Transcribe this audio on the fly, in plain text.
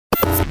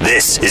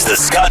This is the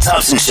Scott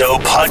Thompson Show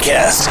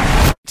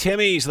podcast.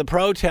 Timmy's, the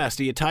protest.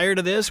 Are you tired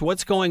of this?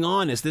 What's going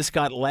on? Has this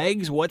got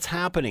legs? What's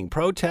happening?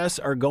 Protests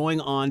are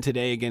going on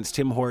today against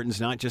Tim Hortons,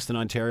 not just in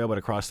Ontario, but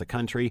across the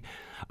country.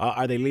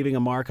 Are they leaving a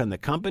mark on the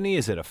company?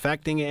 Is it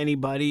affecting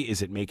anybody?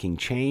 Is it making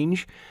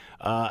change?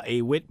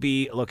 A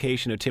Whitby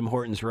location of Tim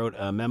Hortons wrote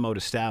a memo to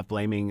staff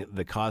blaming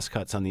the cost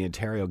cuts on the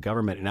Ontario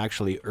government and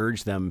actually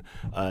urged them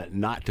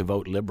not to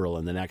vote Liberal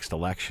in the next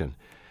election.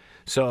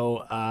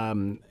 So,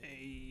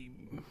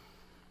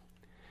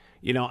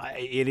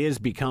 it is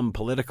become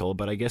political,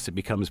 but I guess it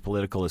becomes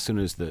political as soon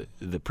as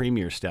the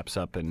Premier steps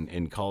up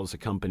and calls the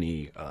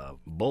company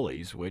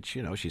bullies, which,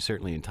 she's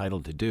certainly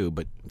entitled to do,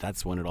 but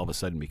that's when it all of a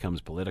sudden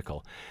becomes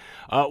political.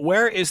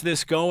 Where is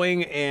this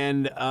going,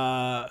 and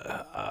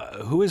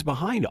who is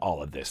behind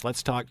all of this?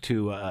 Let's talk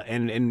to,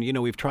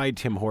 we've tried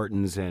Tim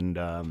Hortons, and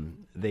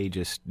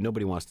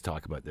nobody wants to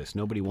talk about this.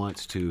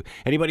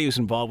 Anybody who's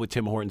involved with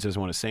Tim Hortons doesn't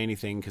want to say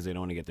anything because they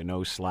don't want to get their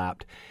nose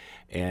slapped.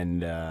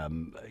 And,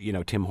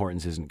 Tim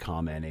Hortons isn't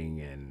commenting,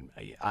 and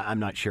I'm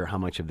not sure how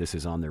much of this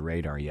is on their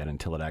radar yet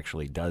until it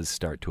actually does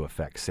start to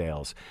affect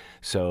sales.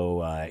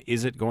 So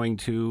is it going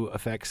to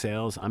affect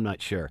sales? I'm not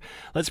sure.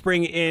 Let's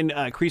bring in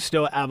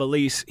Christo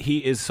Avalise. He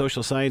is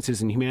Social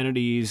Sciences and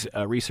Humanities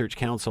Research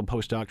Council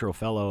postdoctoral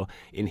fellow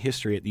in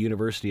history at the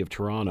University of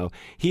Toronto.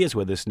 He is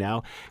with us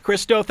now.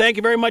 Christo, thank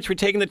you very much for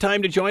taking the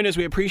time to join us.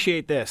 We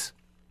appreciate this.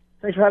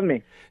 Thanks for having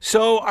me.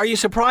 So, are you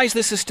surprised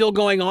this is still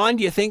going on?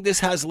 Do you think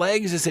this has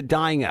legs? Is it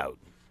dying out?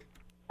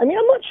 I'm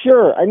not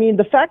sure.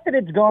 The fact that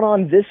it's gone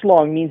on this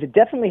long means it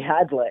definitely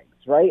had legs,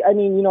 right?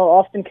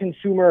 Often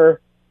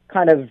consumer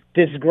kind of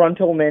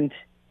disgruntlement,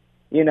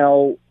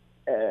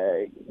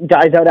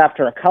 dies out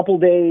after a couple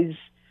days.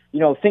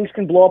 Things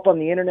can blow up on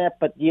the internet,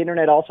 but the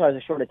internet also has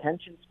a short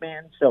attention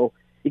span. So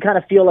you kind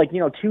of feel like,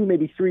 2,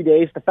 maybe 3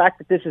 days. The fact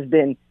that this has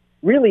been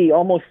really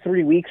almost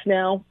 3 weeks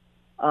now,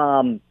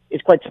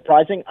 is quite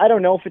surprising. I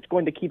don't know if it's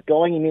going to keep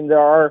going. There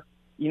are,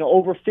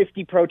 over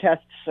 50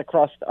 protests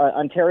across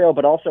Ontario,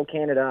 but also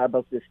Canada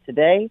about this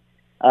today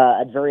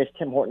at various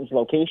Tim Hortons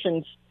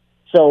locations.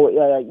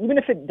 So even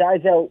if it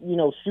dies out,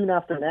 soon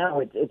after now,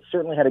 it's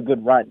certainly had a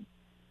good run.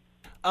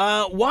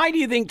 Why do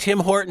you think Tim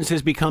Hortons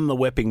has become the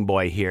whipping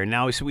boy here?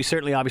 Now, we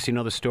certainly obviously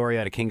know the story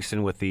out of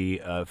Kingston with the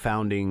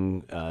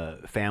founding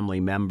family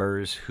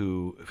members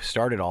who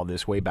started all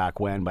this way back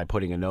when by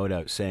putting a note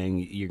out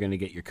saying you're going to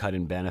get your cut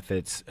in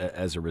benefits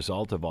as a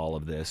result of all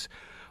of this,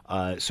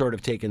 sort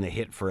of taking the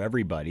hit for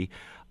everybody.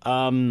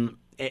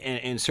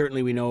 And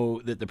certainly we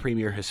know that the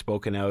Premier has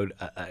spoken out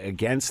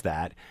against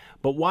that.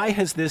 But why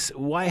have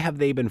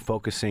they been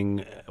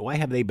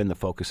the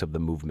focus of the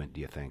movement,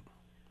 do you think?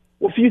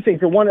 Well, a few things.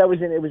 The one that was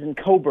in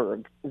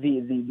Cobourg,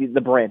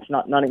 the branch,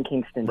 not in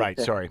Kingston. Right.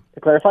 To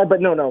clarify,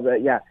 but no,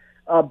 yeah.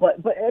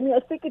 But I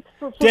think it's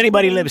for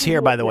anybody lives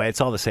here, by the way.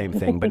 It's all the same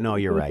thing. But no,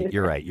 you're right.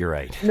 You're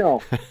right.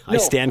 No, I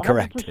stand 100%.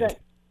 Corrected.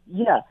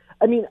 Yeah,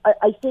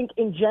 I think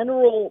in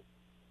general,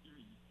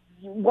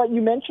 what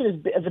you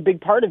mentioned is a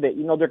big part of it.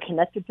 They're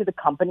connected to the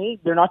company.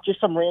 They're not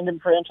just some random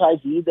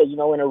franchisee that in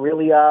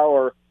Orillia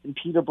or in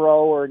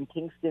Peterborough or in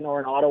Kingston or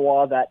in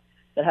Ottawa that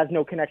has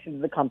no connection to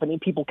the company.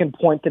 People can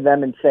point to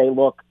them and say,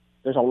 look,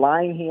 there's a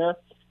line here.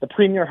 The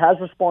Premier has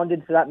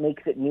responded, so that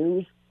makes it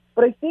news.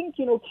 But I think,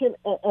 Tim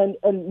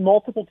and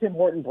multiple Tim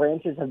Horton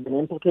branches have been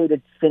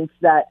implicated since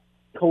that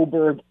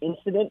Cobourg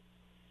incident.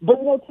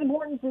 But, Tim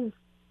Hortons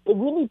it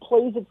really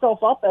plays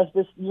itself up as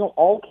this,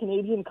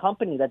 all-Canadian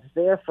company that's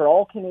there for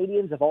all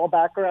Canadians of all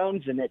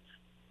backgrounds. And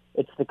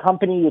it's the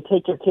company you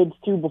take your kids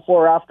to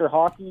before or after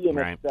hockey. And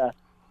right. It's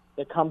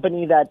the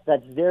company that's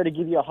there to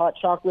give you a hot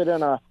chocolate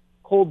on a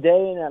cold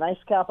day and an ice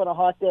cap on a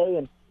hot day.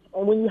 And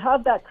when you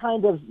have that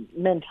kind of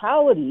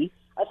mentality,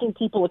 I think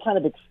people would kind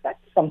of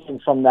expect something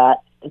from that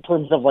in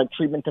terms of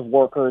treatment of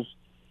workers.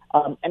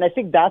 And I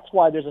think that's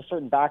why there's a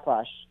certain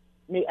backlash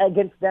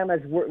against them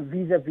as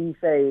vis-a-vis,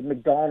 say,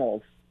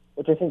 McDonald's,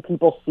 which I think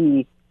people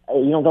see,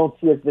 don't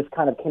see as this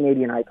kind of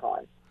Canadian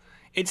icon.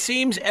 It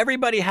seems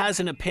everybody has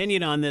an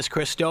opinion on this,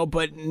 Christo,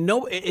 but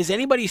is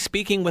anybody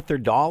speaking with their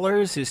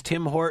dollars? Is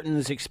Tim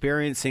Hortons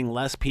experiencing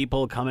less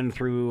people coming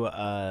through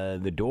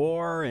the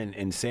door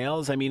and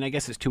sales? I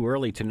guess it's too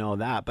early to know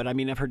that, but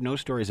I've heard no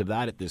stories of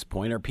that at this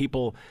point. Are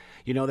people,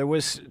 there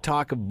was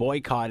talk of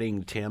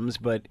boycotting Tim's,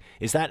 but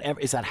is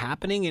that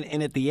happening?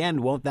 And at the end,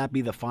 won't that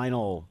be the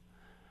final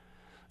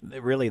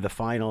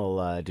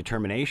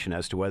determination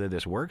as to whether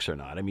this works or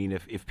not?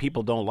 If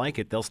people don't like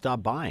it, they'll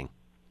stop buying.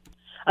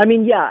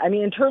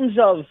 In terms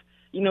of,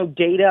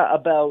 data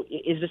about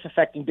is this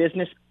affecting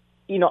business,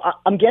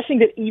 I'm guessing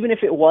that even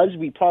if it was,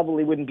 we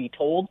probably wouldn't be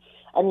told.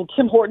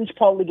 Tim Hortons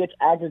probably gets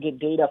aggregate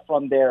data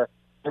from their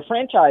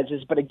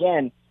franchises, but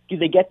again, do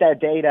they get that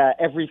data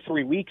every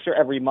 3 weeks or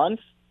every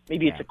month?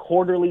 Maybe it's a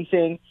quarterly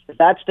thing. If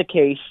that's the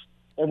case,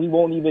 and we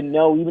won't even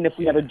know, even if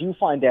we ever do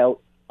find out,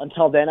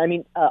 until then.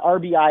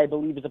 RBI, I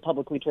believe, is a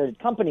publicly traded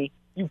company.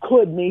 You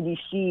could maybe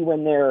see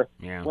when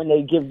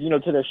they give,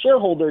 to their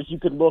shareholders, you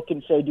could look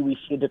and say, do we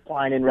see a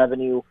decline in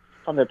revenue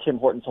their Tim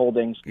Hortons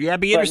holdings. Yeah,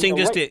 it'd be But, interesting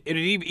you know, it'd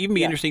even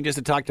be interesting just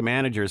to talk to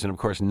managers, and of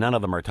course none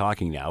of them are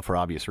talking now for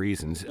obvious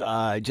reasons,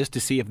 just to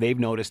see if they've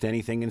noticed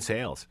anything in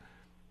sales.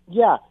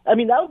 Yeah, I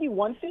mean, that would be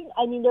one thing.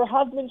 I mean, there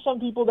have been some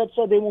people that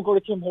said they won't go to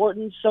Tim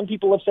Hortons. Some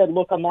people have said,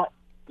 look, I'm not,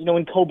 you know,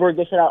 in Coburg,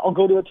 they said, I'll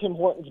go to a Tim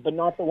Hortons, but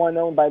not the one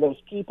owned by those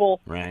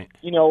people. Right.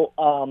 You know,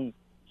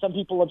 some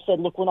people have said,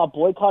 look, we're not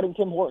boycotting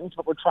Tim Hortons,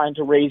 but we're trying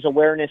to raise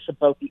awareness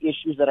about the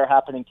issues that are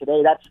happening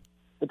today. That's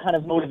the kind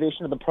of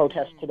motivation of the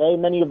protest today.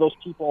 Many of those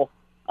people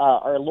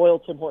are loyal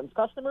Tim Hortons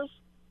customers,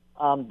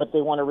 but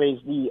they want to raise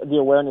the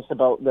awareness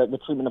about the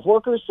treatment of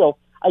workers. So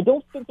I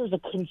don't think there's a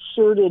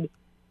concerted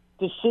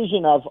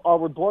decision of are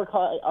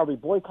we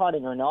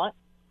boycotting or not.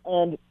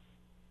 And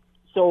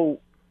so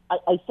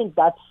I think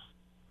that's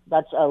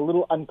a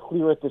little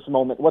unclear at this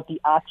moment, what the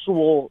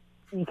actual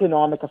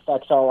economic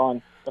effects are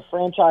on the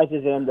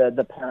franchises and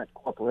the parent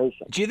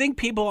corporation. Do you think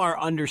people are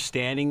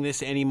understanding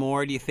this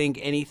anymore? Do you think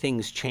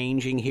anything's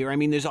changing here? I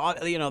mean, there's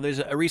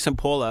a recent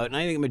poll out, and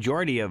I think the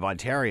majority of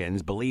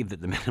Ontarians believe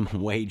that the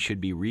minimum wage should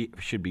be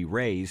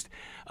raised.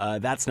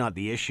 That's not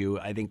the issue.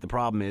 I think the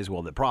problem is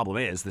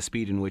the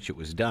speed in which it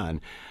was done.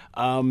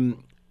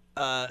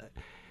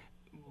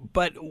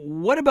 But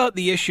what about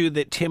the issue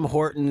that Tim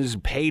Hortons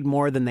paid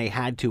more than they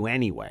had to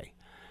anyway?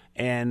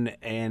 And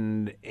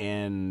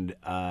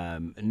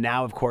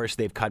now, of course,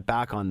 they've cut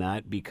back on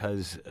that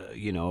because,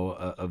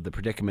 of the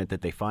predicament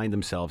that they find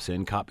themselves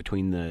in, caught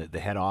between the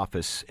head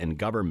office and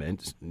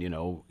government,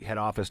 head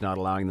office not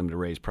allowing them to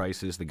raise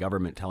prices, the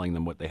government telling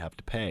them what they have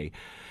to pay.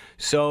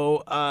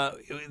 So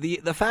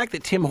the fact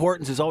that Tim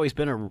Hortons has always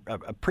been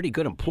a pretty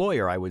good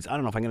employer, I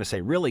don't know if I'm going to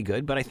say really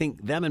good, but I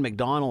think them and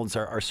McDonald's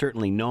are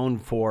certainly known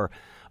for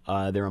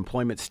their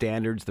employment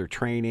standards, their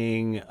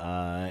training,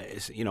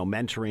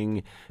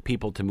 mentoring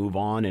people to move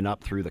on and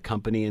up through the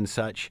company and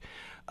such.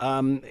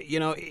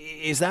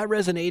 Is that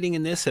resonating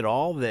in this at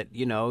all? That,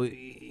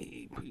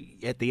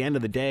 at the end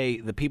of the day,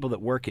 the people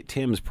that work at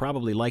Tim's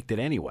probably liked it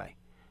anyway.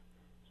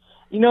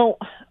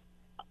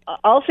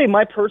 I'll say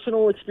my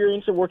personal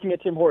experience of working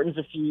at Tim Hortons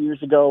a few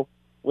years ago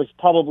was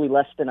probably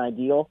less than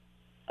ideal.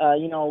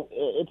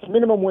 It's a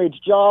minimum wage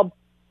job.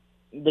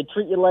 They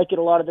treat you like it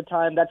a lot of the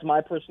time. That's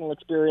my personal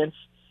experience.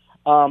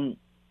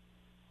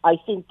 I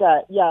think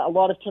that, a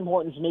lot of Tim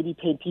Hortons maybe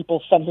paid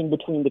people something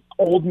between the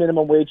old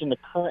minimum wage and the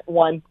current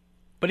one.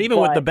 But even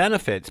with the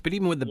benefits,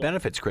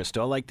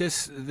 Christo, like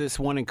this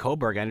one in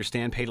Coburg, I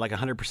understand, paid like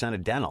 100%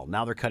 of dental.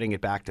 Now they're cutting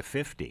it back to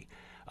 50.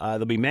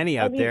 There'll be many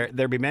out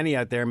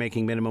there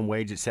making minimum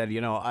wage that said,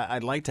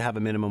 I'd like to have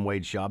a minimum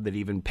wage job that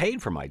even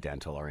paid for my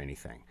dental or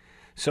anything.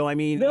 So, I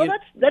mean... No,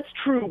 that's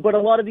true, but a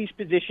lot of these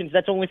positions,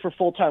 that's only for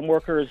full-time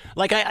workers.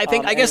 Like,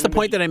 I guess the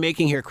point that I'm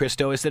making here,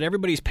 Christo, is that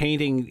everybody's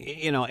painting,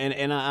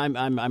 and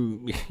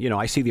I'm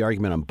I see the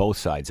argument on both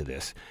sides of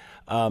this.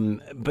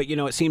 But,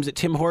 it seems that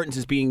Tim Hortons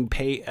is being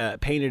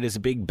painted as a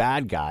big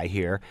bad guy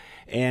here.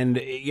 And,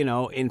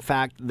 in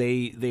fact,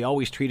 they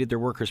always treated their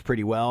workers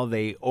pretty well.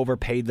 They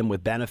overpaid them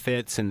with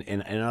benefits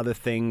and other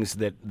things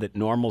that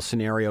normal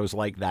scenarios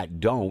like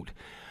that don't.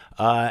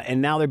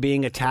 And now they're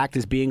being attacked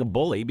as being a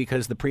bully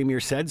because the premier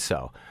said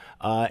so.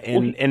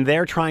 And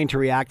they're trying to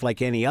react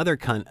like any other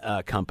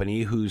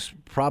company who's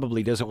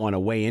probably doesn't want to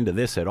weigh into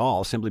this at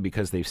all simply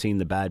because they've seen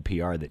the bad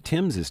PR that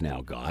Tim's has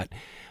now got.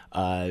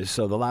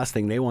 So the last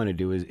thing they want to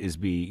do is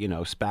be,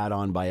 spat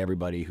on by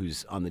everybody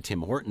who's on the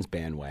Tim Hortons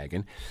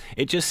bandwagon.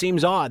 It just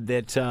seems odd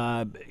that,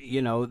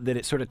 that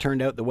it sort of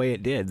turned out the way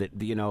it did.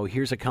 That,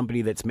 here's a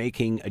company that's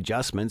making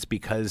adjustments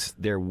because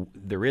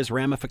there is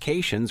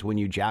ramifications when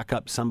you jack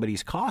up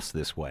somebody's costs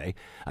this way.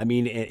 I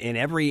mean, and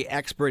every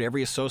expert,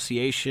 every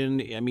association,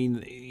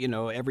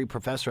 every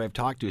professor I've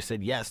talked to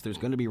said, yes, there's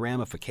going to be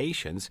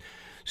ramifications.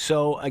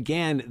 So,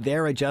 again,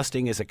 they're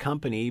adjusting as a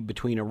company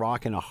between a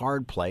rock and a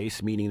hard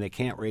place, meaning they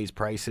can't raise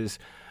prices.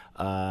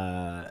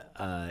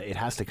 It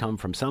has to come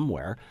from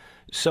somewhere.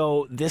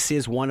 So this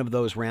is one of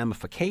those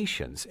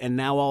ramifications. And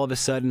now all of a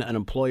sudden an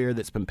employer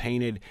that's been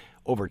painted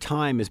over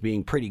time as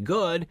being pretty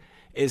good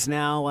is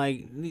now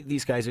like,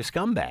 these guys are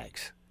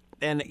scumbags.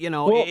 And,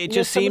 it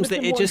just seems...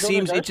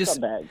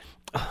 Scumbags.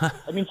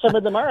 I mean, some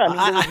of them are.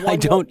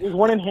 There's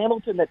one in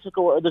Hamilton that took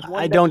over.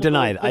 I don't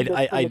deny it.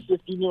 I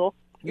 15-year-old.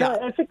 Yeah,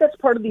 I think that's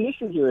part of the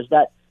issue here is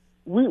that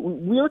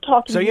we're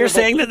talking. So you're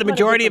saying that the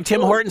majority of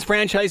Tim Hortons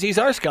franchisees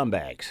are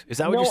scumbags? Is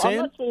that what you're saying?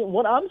 I'm not saying.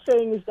 What I'm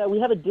saying is that we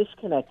have a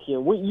disconnect here.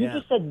 You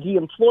just said the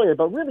employer,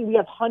 but really we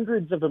have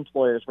hundreds of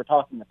employers we're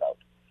talking about.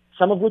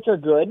 Some of which are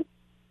good,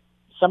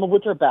 some of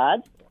which are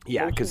bad.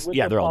 Yeah, because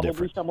they're all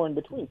different. Somewhere in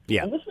between.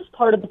 Yeah, and this is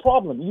part of the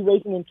problem. You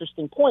raise an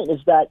interesting point: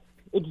 is that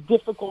it's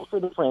difficult for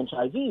the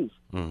franchisees.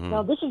 Mm-hmm.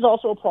 Now, this is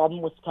also a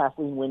problem with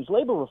Kathleen Wynne's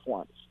labor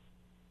reforms.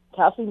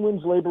 Kathleen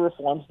Wynne's labor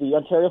reforms, the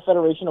Ontario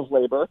Federation of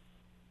Labor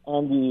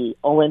and the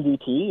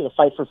ONDT, the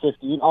Fight for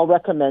 15, all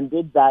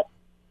recommended that,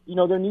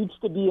 there needs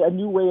to be a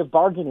new way of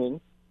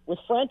bargaining with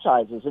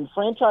franchises. And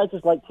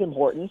franchises like Tim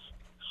Hortons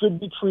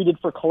should be treated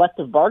for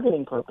collective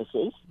bargaining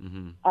purposes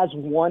as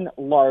one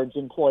large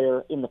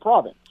employer in the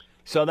province.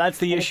 So that's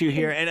the issue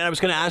here. And I was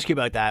going to ask you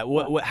about that.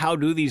 How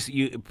do these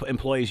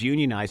employees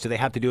unionize? Do they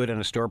have to do it on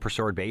a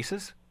store-per-store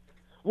basis?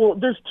 Well,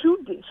 there's two.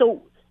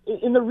 So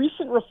in the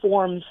recent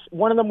reforms,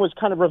 one of them was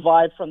kind of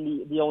revived from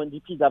the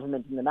ONDP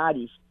government in the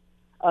 90s.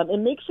 It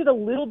makes it a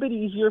little bit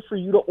easier for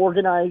you to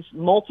organize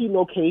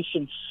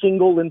multi-location,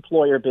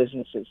 single-employer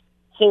businesses.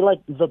 Say like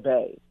the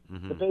Bay.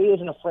 Mm-hmm. The Bay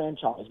isn't a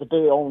franchise. The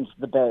Bay owns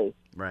the Bay.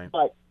 Right.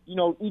 But,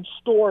 each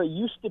store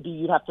used to be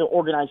you'd have to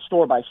organize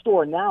store by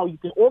store. Now you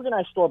can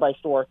organize store by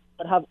store,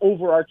 but have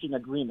overarching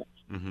agreements.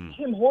 Mm-hmm.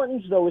 Tim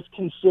Hortons, though, is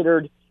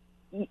considered,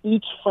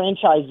 each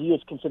franchisee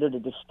is considered a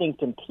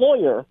distinct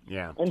employer.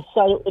 Yeah. And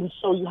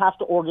so you have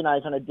to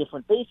organize on a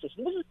different basis.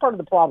 And this is part of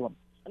the problem.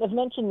 And I've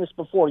mentioned this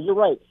before. You're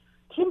right.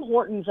 Tim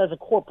Hortons as a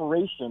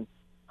corporation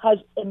has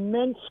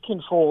immense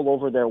control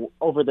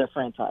over their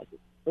franchises.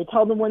 They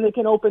tell them when they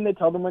can open. They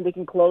tell them when they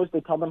can close.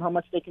 They tell them how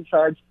much they can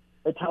charge.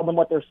 They tell them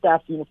what their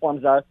staff's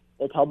uniforms are.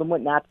 They tell them what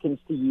napkins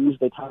to use.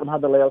 They tell them how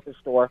to lay out the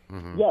store.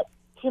 Mm-hmm. Yet,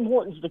 Tim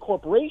Hortons, the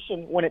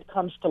corporation, when it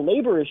comes to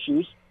labor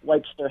issues,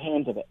 wipes their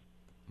hands of it.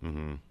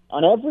 Mm-hmm.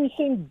 On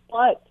everything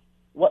but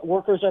what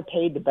workers are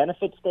paid, the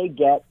benefits they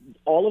get,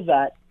 all of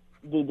that,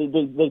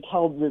 they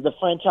tell the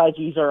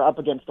franchisees are up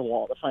against the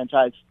wall, the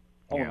franchise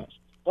owners. Yeah.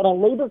 But on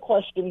labor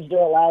questions, they're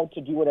allowed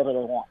to do whatever they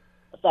want,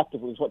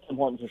 effectively, is what Tim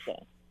Hortons is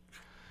saying.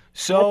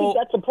 So and I think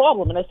that's a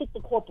problem, and I think the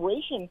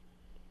corporation,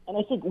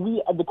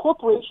 the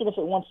corporation, if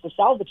it wants to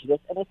salvage this,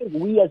 and I think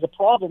we as a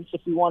province,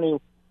 if we want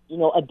to,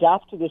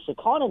 adapt to this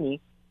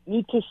economy,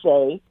 need to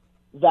say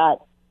that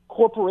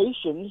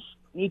corporations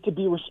need to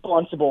be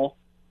responsible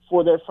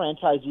for their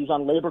franchisees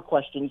on labor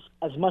questions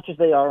as much as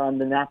they are on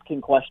the napkin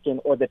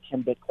question or the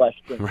Timbit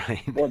question,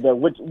 right. Or the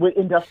which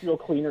industrial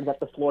cleaner that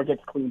the floor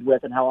gets cleaned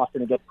with and how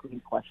often it gets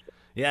cleaned question.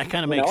 Yeah, it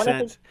kind of makes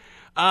sense.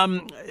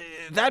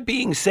 That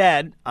being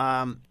said,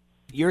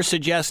 you're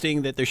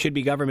suggesting that there should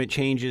be government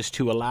changes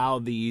to allow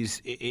these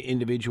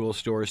individual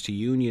stores to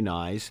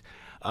unionize.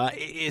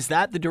 Is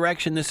that the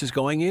direction this is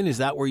going in? Is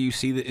that where you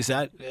see that? Is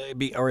that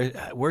or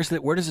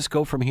where does this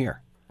go from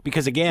here?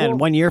 Because again,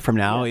 1 year from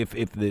now,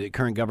 if the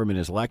current government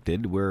is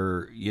elected,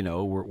 we're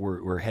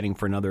heading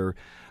for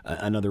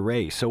another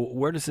race. So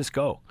where does this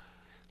go?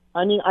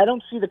 I mean, I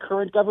don't see the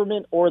current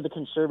government or the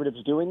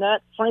Conservatives doing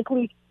that.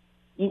 Frankly,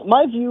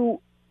 my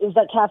view is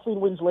that Kathleen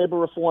Wynne's labor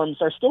reforms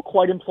are still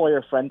quite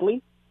employer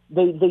friendly.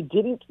 They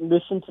didn't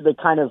listen to the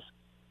kind of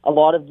a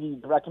lot of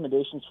the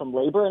recommendations from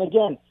labor, and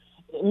again,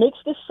 it makes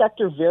this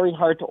sector very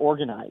hard to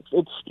organize.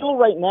 It's still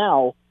right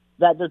now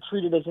that they're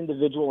treated as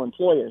individual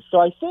employers.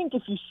 So I think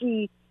if you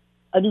see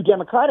a new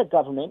Democratic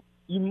government,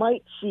 you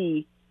might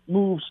see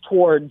moves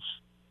towards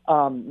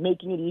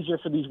making it easier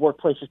for these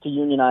workplaces to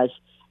unionize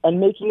and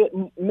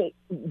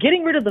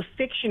getting rid of the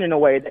fiction in a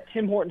way that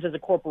Tim Hortons as a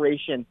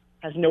corporation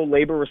has no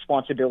labor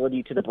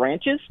responsibility to the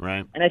branches.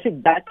 Right. And I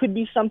think that could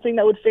be something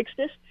that would fix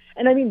this.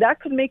 And I mean,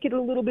 that could make it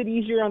a little bit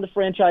easier on the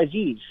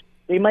franchisees.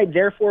 They might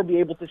therefore be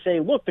able to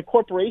say, look, the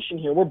corporation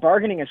here, we're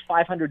bargaining as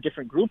 500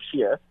 different groups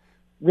here.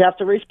 We have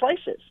to raise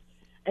prices.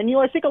 And,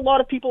 I think a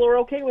lot of people are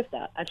okay with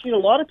that. I've seen a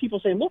lot of people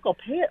say, look, I'll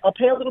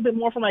pay a little bit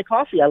more for my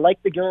coffee. I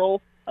like the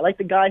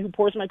guy who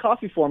pours my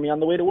coffee for me on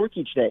the way to work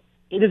each day.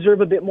 They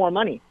deserve a bit more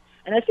money.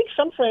 And I think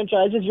some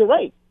franchises, you're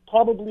right,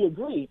 probably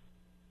agree.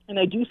 And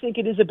I do think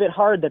it is a bit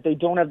hard that they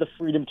don't have the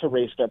freedom to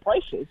raise their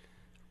prices.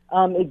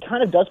 It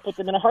kind of does put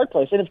them in a hard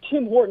place. And if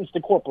Tim Hortons, the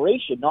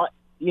corporation, not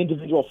the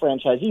individual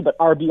franchisee, but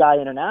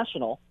RBI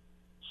International,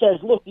 says,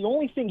 look, the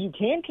only thing you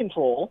can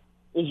control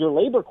is your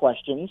labor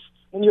questions,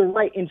 and you're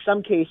right, in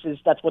some cases,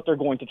 that's what they're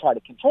going to try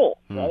to control,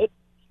 right?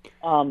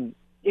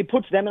 It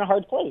puts them in a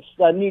hard place.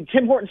 I mean,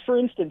 Tim Hortons, for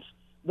instance,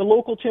 the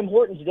local Tim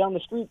Hortons down the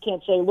street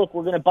can't say, look,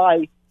 we're going to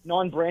buy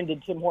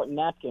non-branded Tim Horton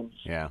napkins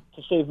to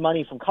save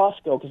money from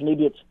Costco because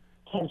maybe it's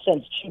 10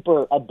 cents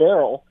cheaper a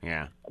barrel.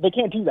 Yeah. They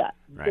can't do that.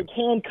 Right. They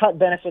can cut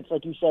benefits,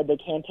 like you said. They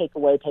can take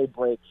away paid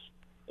breaks,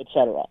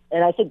 etc.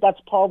 And I think that's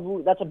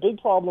a big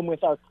problem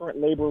with our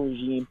current labor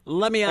regime.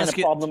 Let me ask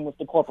you, problem with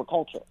the corporate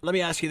culture. Let me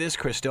ask you this,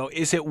 Christo: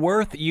 Is it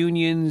worth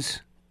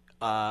unions?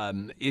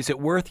 To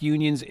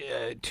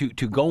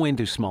go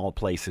into small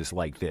places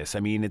like this? I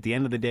mean, at the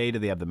end of the day, do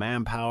they have the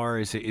manpower?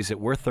 Is it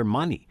worth their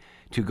money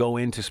to go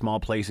into small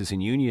places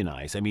and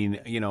unionize? I mean,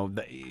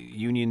 the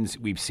unions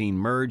we've seen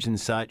merge and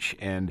such,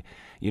 and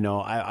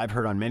I've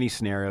heard on many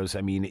scenarios.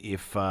 I mean,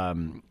 if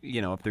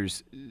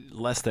there's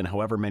less than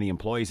however many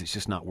employees, it's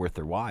just not worth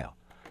their while.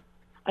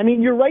 I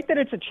mean, you're right that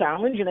it's a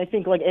challenge, and I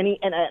think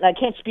and I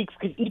can't speak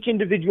because each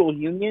individual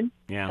union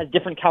has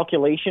different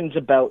calculations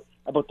about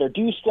their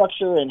due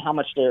structure and how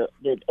much they're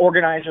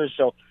organizers.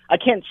 So I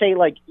can't say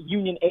like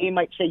Union A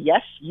might say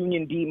yes,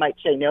 Union B might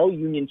say no,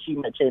 Union C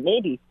might say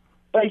maybe.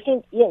 But I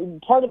think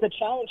part of the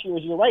challenge here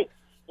is you're right.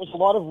 There's a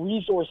lot of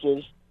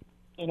resources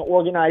in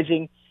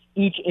organizing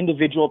each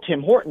individual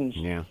Tim Hortons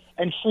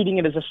and treating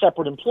it as a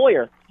separate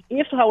employer.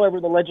 If, however,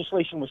 the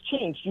legislation was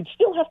changed, you'd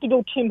still have to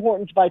go Tim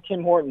Hortons by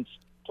Tim Hortons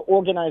to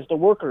organize the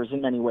workers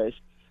in many ways.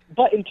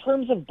 But in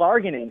terms of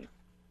bargaining,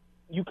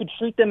 you could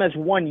treat them as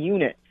one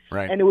unit.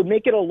 Right. And it would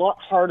make it a lot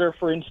harder,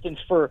 for instance,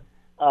 for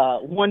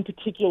one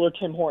particular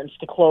Tim Hortons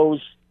to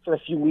close for a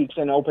few weeks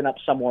and open up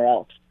somewhere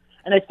else.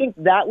 And I think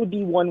that would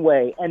be one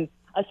way. And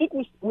I think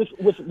with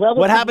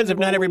what happens if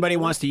not everybody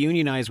wants to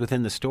unionize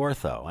within the store,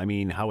 though? I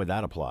mean, how would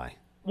that apply?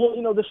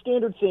 Well, the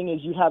standard thing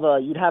is you'd have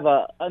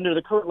a under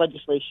the current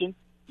legislation,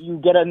 you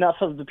get enough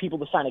of the people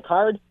to sign a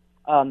card.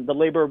 The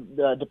Labor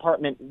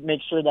Department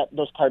makes sure that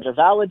those cards are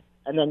valid,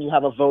 and then you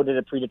have a vote at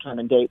a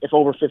predetermined date. If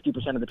over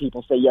 50% of the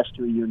people say yes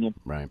to a union,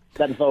 right,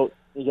 that vote,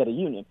 you get a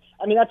union.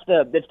 I mean, that's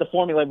the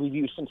formula we've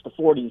used since the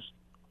 40s.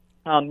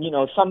 Some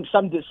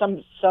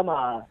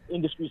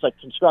industries like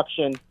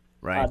construction,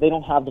 right, they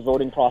don't have the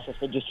voting process;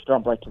 they just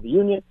jump right to the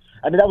union.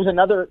 I mean, that was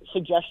another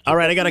suggestion. All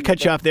right, I got to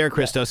cut you off there,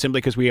 Christo,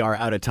 simply because we are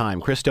out of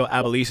time. Christo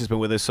Abalise has been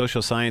with us,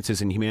 Social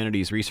Sciences and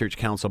Humanities Research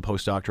Council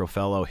postdoctoral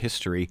fellow,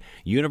 History,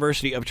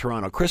 University of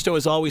Toronto. Christo,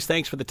 as always,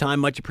 thanks for the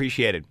time. Much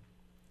appreciated.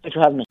 Thanks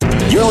for having me.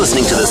 You're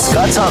listening to The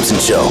Scott Thompson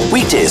Show,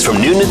 weekdays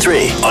from noon to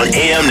 3 on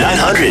AM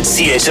 900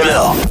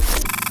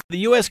 CHML. The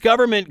U.S.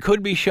 government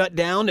could be shut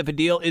down if a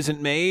deal isn't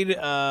made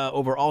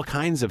over all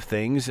kinds of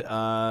things.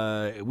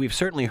 We've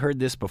certainly heard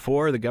this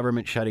before, the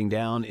government shutting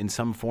down in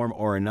some form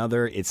or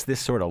another. It's this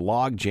sort of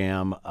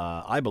logjam,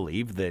 I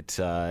believe, that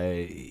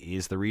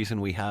is the reason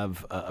we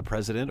have a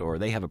president, or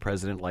they have a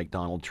president like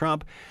Donald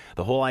Trump.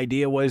 The whole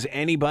idea was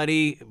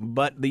anybody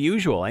but the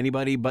usual,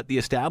 anybody but the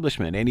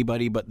establishment,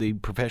 anybody but the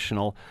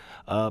professional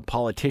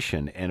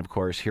politician. And, of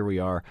course, here we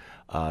are.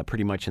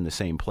 Pretty much in the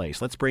same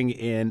place. Let's bring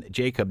in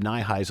Jacob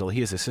Neiheisel. He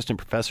is assistant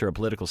professor of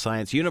political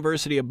science,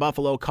 University of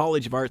Buffalo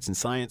College of Arts and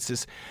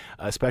Sciences,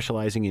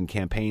 specializing in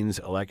campaigns,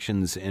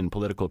 elections, and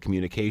political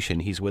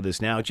communication. He's with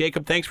us now.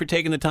 Jacob, thanks for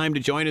taking the time to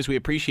join us. We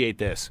appreciate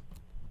this.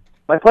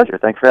 My pleasure.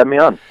 Thanks for having me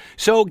on.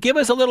 So give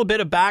us a little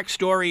bit of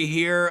backstory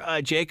here,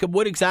 Jacob.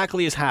 What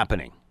exactly is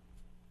happening?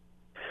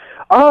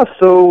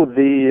 So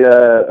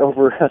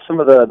over some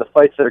of the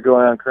fights that are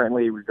going on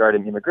currently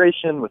regarding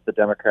immigration, with the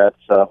Democrats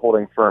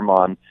holding firm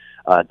on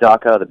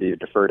DACA, the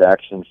Deferred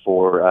Action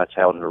for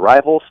Childhood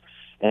Arrivals,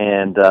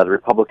 and the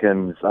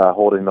Republicans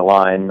holding the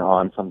line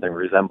on something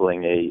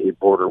resembling a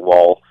border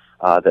wall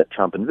that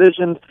Trump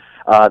envisioned.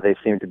 They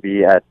seem to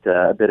be at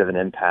a bit of an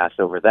impasse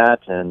over that,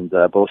 and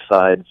both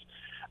sides,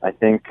 I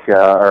think,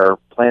 are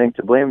planning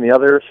to blame the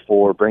others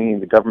for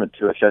bringing the government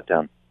to a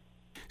shutdown.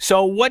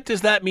 So what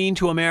does that mean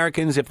to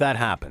Americans if that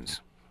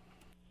happens?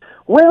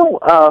 Well,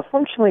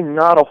 functionally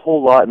not a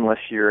whole lot unless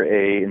you're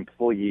an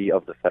employee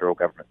of the federal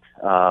government.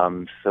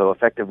 So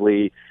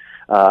effectively,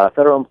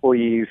 federal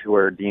employees who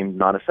are deemed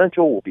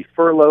non-essential will be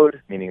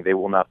furloughed, meaning they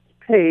will not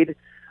be paid.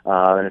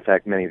 And in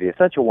fact, many of the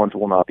essential ones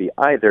will not be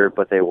either,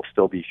 but they will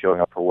still be showing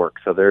up for work.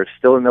 So they're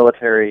still in the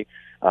military.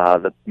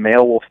 The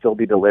mail will still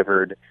be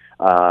delivered.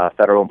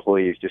 Federal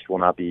employees just will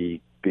not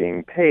be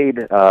being paid,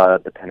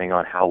 depending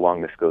on how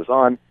long this goes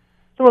on.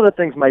 Some of the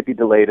things might be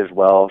delayed as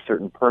well.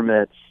 Certain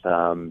permits,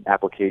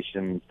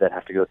 applications that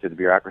have to go through the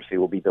bureaucracy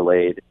will be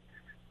delayed.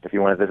 If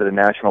you want to visit a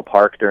national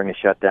park during a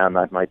shutdown,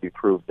 that might be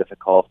proved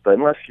difficult. But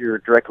unless you're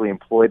directly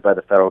employed by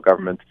the federal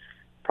government,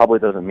 probably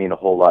doesn't mean a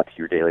whole lot to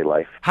your daily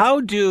life. How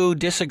do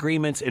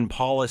disagreements in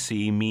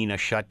policy mean a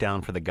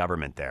shutdown for the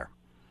government there?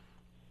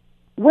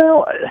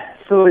 Well,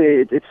 so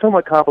it's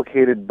somewhat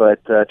complicated,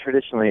 but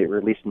traditionally, or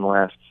at least in the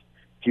last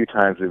few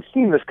times we've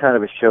seen this kind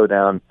of a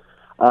showdown,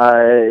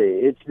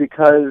 it's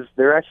because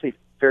there are actually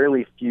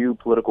fairly few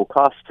political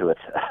costs to it.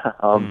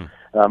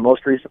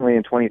 Most recently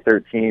in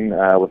 2013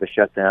 with a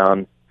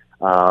shutdown,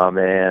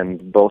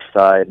 and both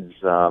sides,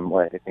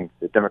 I think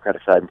the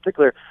Democratic side in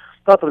particular,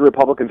 thought that the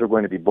Republicans were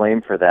going to be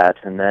blamed for that.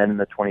 And then in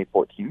the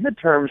 2014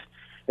 midterms,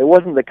 it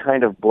wasn't the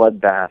kind of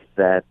bloodbath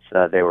that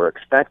they were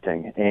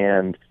expecting.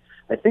 And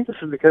I think this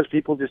is because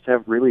people just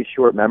have really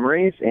short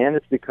memories, and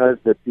it's because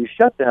that these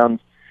shutdowns,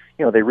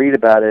 they read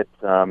about it.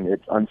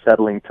 It's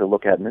unsettling to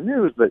look at in the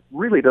news, but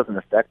really doesn't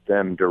affect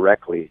them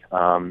directly.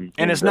 And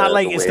it's not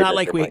like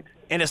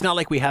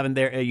we haven't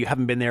you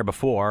haven't been there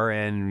before,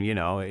 and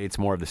it's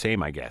more of the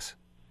same, I guess.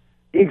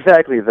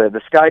 Exactly.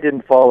 The sky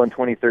didn't fall in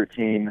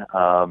 2013.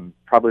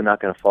 Probably not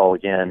going to fall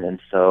again,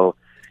 and so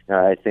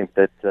I think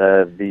that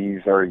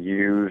these are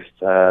used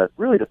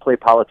really to play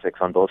politics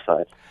on both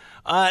sides.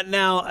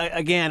 Now,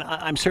 again,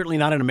 I'm certainly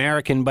not an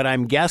American, but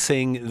I'm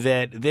guessing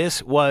that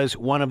this was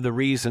one of the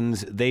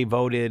reasons they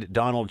voted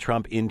Donald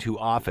Trump into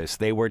office.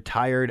 They were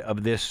tired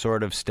of this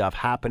sort of stuff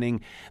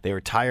happening. They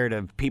were tired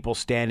of people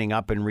standing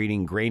up and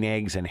reading Grain,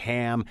 Eggs, and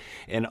Ham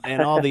and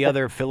all the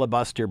other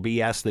filibuster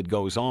BS that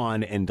goes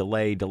on, and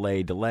delay,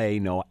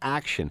 no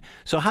action.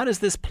 So how does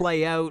this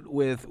play out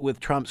with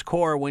Trump's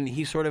core when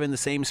he's sort of in the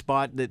same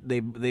spot that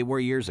they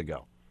were years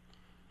ago?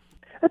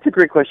 That's a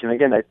great question.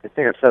 Again, I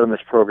think I've said on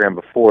this program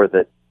before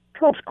that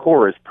Trump's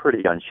core is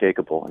pretty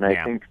unshakable, and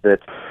I think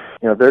that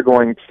they're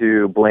going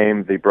to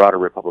blame the broader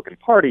Republican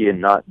Party and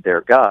not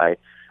their guy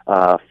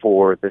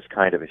for this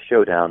kind of a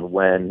showdown.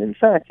 When in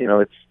fact,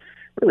 it's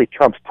really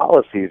Trump's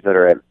policies that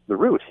are at the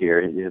root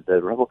here.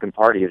 The Republican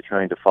Party is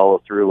trying to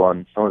follow through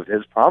on some of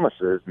his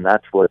promises, and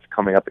that's what's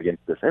coming up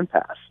against this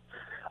impasse.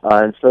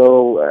 And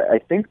so I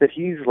think that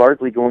he's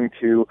largely going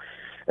to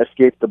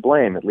escape the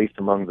blame, at least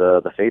among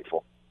the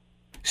faithful.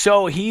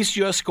 So he's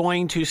just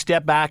going to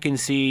step back and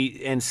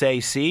say,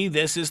 see,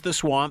 this is the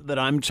swamp that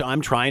I'm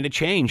trying to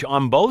change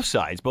on both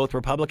sides, both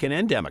Republican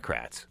and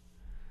Democrats.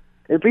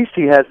 At least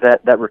he has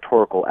that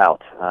rhetorical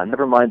out.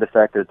 Never mind the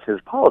fact that it's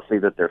his policy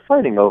that they're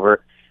fighting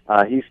over.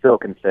 He still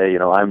can say,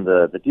 I'm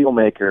the deal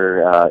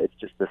maker. It's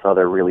just this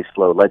other really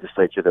slow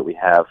legislature that we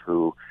have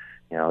who,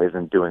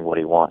 isn't doing what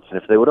he wants. And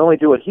if they would only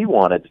do what he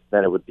wanted,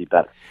 then it would be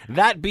better.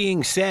 That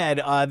being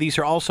said, these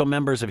are also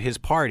members of his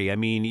party. I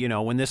mean,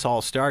 when this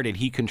all started,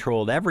 he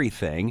controlled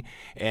everything,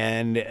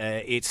 and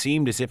it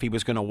seemed as if he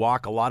was going to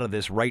walk a lot of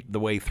this right the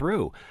way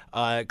through.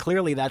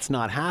 Clearly, that's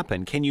not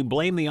happened. Can you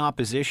blame the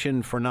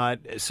opposition for not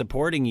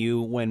supporting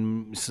you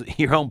when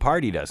your own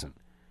party doesn't?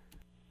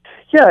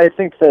 Yeah, I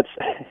think it's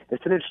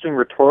an interesting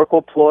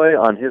rhetorical ploy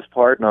on his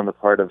part and on the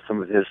part of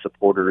some of his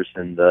supporters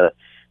in the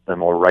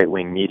more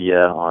right-wing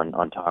media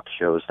on talk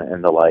shows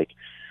and the like.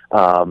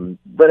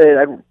 But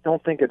I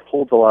don't think it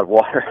holds a lot of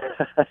water.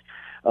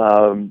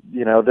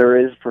 There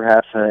is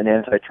perhaps an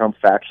anti-Trump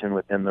faction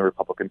within the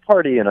Republican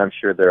Party, and I'm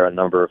sure there are a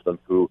number of them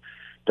who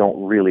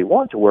don't really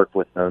want to work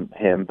with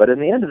him. But in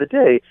the end of the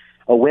day,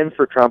 a win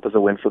for Trump is a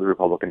win for the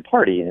Republican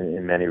Party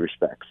in many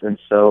respects. And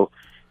so,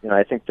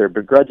 I think they're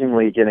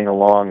begrudgingly getting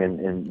along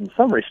in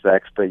some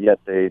respects, but yet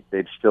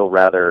they'd still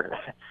rather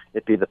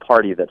it be the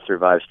party that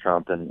survives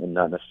Trump and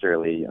not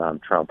necessarily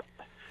Trump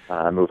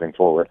moving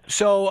forward.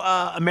 So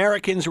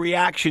Americans'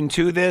 reaction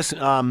to this,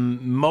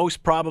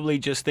 most probably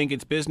just think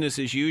it's business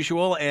as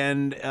usual,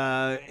 and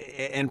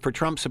for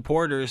Trump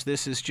supporters,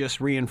 this is just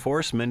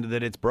reinforcement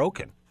that it's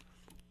broken.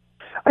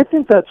 I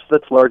think that's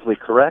largely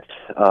correct.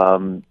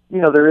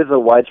 There is a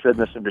widespread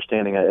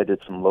misunderstanding. I did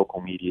some local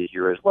media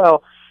here as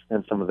well,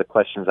 and some of the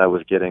questions I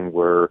was getting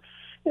were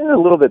a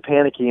little bit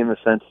panicky in the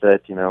sense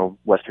that,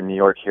 Western New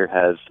York here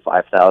has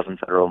 5,000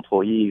 federal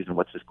employees, and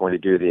what's this going to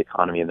do to the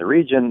economy in the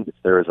region if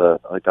there is a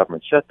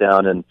government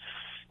shutdown? And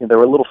they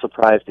were a little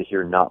surprised to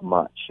hear not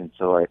much. And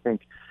so I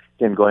think,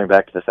 again, going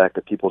back to the fact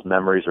that people's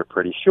memories are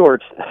pretty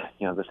short,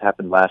 this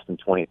happened last in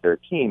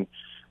 2013,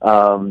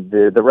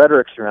 the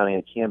rhetoric surrounding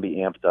it can be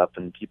amped up,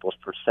 and people's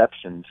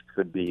perceptions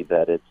could be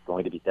that it's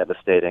going to be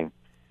devastating,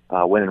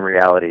 when in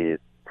reality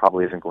it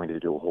probably isn't going to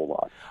do a whole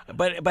lot.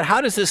 But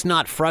how does this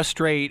not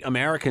frustrate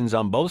Americans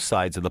on both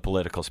sides of the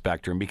political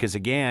spectrum? Because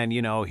again,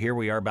 here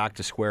we are back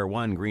to square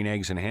one, green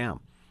eggs and ham.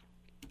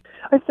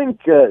 I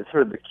think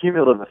sort of the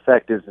cumulative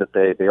effect is that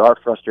they are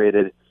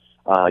frustrated.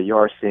 You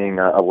are seeing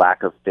a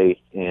lack of faith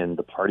in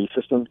the party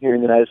system here in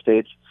the United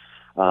States.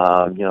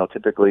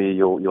 Typically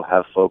you'll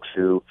have folks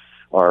who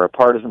are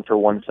partisan for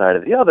one side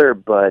or the other,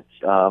 but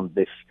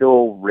they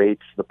still rate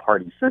the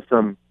party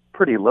system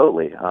pretty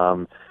lowly.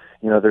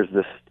 There's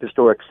this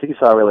historic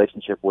seesaw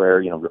relationship where,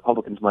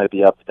 Republicans might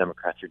be up,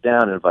 Democrats are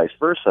down, and vice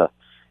versa.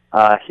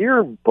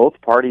 Here, both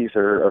parties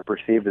are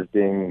perceived as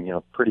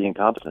being, pretty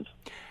incompetent.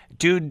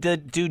 Do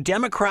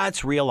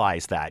Democrats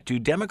realize that? Do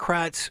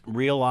Democrats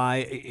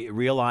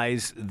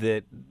realize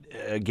that,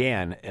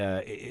 again,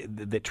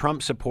 that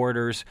Trump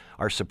supporters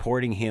are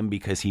supporting him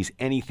because he's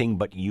anything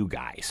but you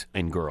guys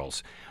and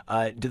girls?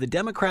 Do the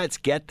Democrats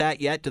get that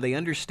yet? Do they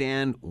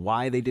understand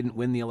why they didn't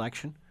win the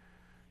election?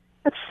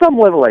 At some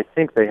level, I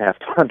think they have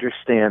to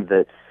understand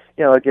that,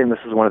 again, this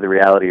is one of the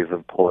realities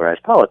of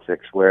polarized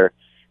politics, where it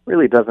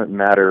really doesn't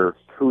matter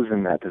who's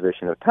in that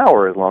position of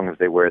power as long as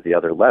they wear the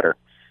other letter,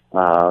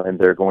 and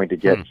they're going to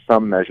get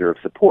some measure of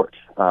support.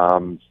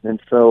 And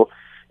so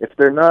if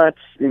they're not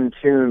in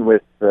tune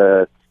with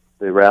the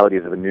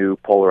realities of a new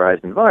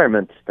polarized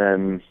environment,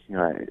 then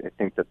I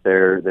think that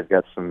they've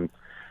got some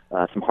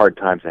hard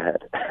times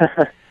ahead.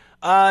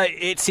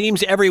 It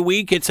seems every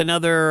week it's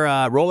another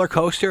roller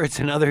coaster. It's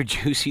another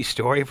juicy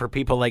story for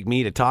people like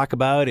me to talk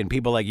about and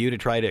people like you to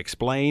try to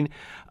explain.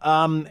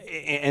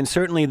 And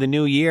certainly the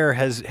new year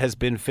has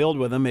been filled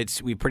with them.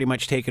 We've pretty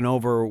much taken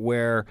over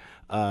where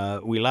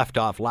we left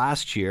off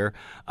last year.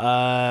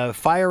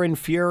 Fire and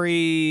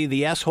Fury,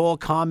 the S-hole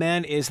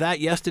comment, is that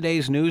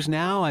yesterday's news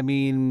now? I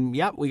mean,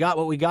 yep, we got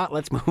what we got.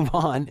 Let's move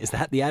on. Is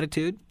that the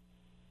attitude?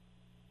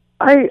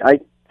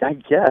 I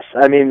guess.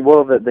 I mean,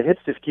 well, the hits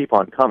just keep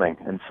on coming,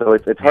 and so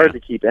it's hard to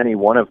keep any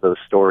one of those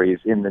stories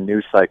in the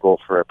news cycle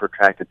for a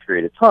protracted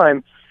period of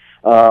time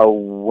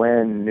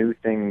when new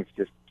things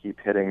just keep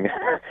hitting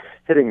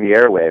the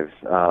airwaves.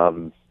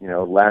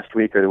 Last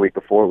week or the week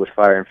before it was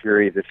Fire and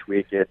Fury. This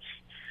week it's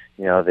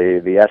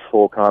the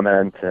S-hole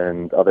comment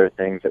and other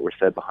things that were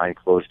said behind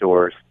closed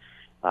doors,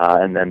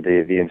 and then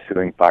the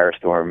ensuing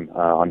firestorm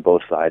on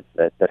both sides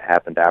that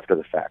happened after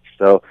the fact.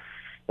 So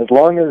as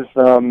long as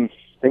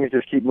things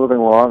just keep moving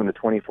along and the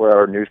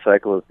 24-hour news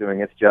cycle is doing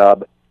its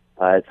job,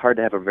 it's hard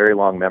to have a very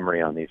long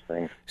memory on these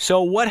things.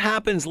 So what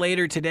happens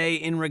later today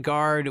in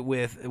regard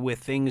with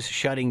things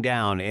shutting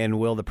down? And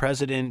will the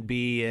president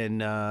be in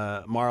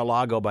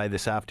Mar-a-Lago by late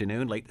this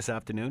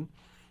afternoon?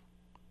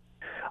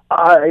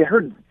 I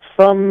heard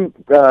some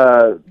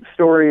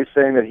stories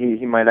saying that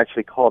he might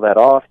actually call that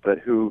off, but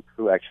who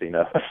actually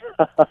knows?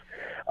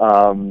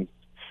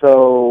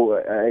 So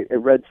I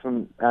read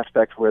some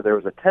aspects where there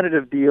was a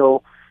tentative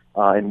deal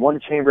in one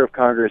chamber of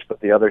Congress, but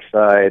the other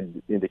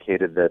side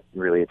indicated that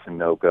really it's a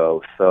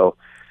no-go. So,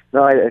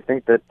 no, I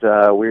think that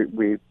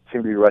we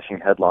seem to be rushing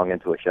headlong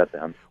into a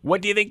shutdown.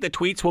 What do you think the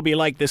tweets will be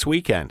like this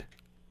weekend?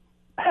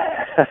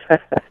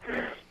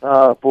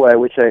 Boy, I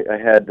wish I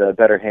had a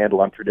better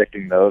handle on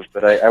predicting those,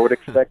 but I would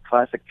expect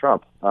classic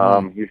Trump.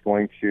 He's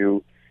going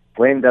to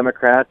blame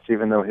Democrats,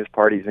 even though his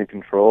party's in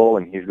control,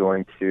 and he's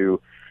going to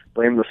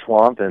blame the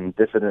swamp and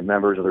dissident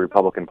members of the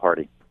Republican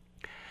Party.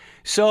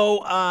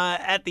 So,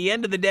 at the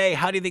end of the day,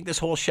 how do you think this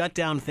whole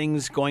shutdown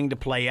thing's going to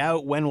play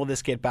out? When will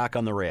this get back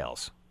on the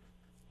rails?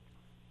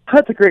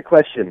 That's a great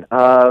question.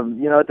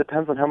 It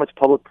depends on how much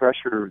public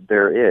pressure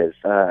there is.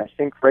 I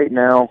think right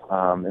now,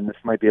 and this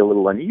might be a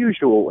little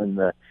unusual in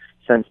the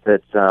sense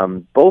that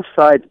both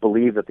sides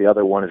believe that the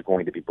other one is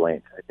going to be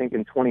blamed. I think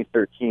in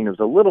 2013 it was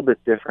a little bit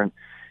different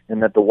in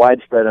that the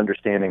widespread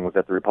understanding was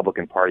that the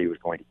Republican Party was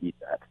going to eat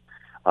that.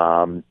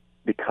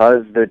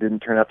 Because there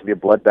didn't turn out to be a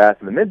bloodbath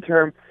in the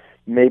midterm,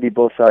 maybe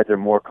both sides are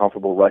more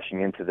comfortable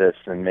rushing into this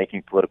and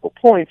making political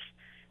points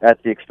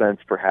at the expense,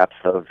 perhaps,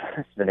 of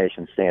the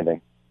nation's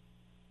standing.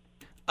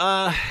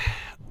 Are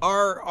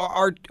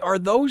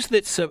those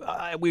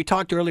that we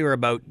talked earlier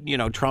about?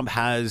 Trump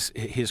has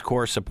his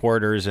core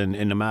supporters, and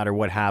no matter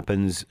what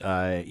happens,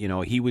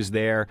 he was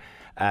there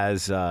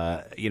as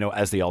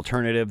as the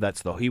alternative.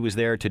 He was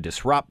there to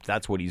disrupt.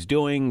 That's what he's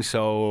doing.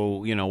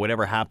 So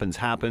whatever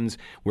happens.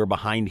 We're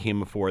behind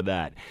him for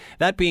that.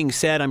 That being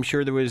said, I'm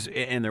sure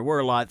there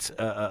were lots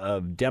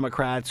of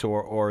Democrats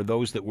or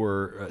those that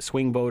were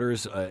swing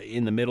voters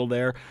in the middle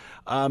there.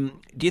 Do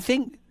you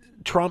think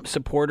Trump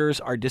supporters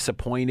are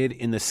disappointed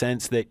in the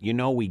sense that,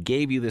 we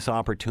gave you this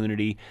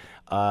opportunity?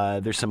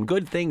 There's some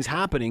good things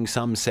happening,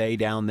 some say,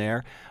 down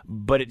there,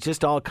 but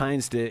it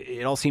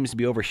all seems to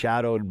be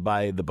overshadowed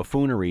by the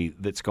buffoonery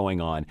that's going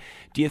on.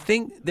 Do you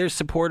think there's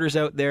supporters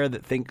out there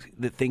that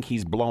think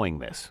he's blowing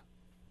this?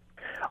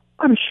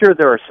 I'm sure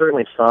there are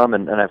certainly some,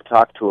 and I've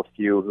talked to a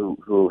few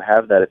who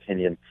have that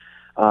opinion.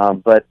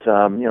 But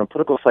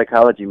political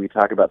psychology, we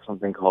talk about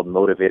something called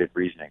motivated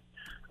reasoning.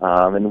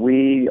 And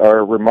we are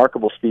a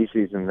remarkable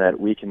species in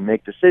that we can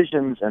make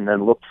decisions and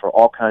then look for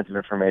all kinds of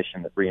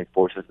information that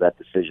reinforces that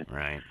decision.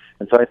 Right.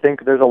 And so I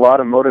think there's a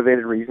lot of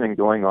motivated reasoning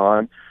going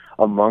on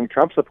among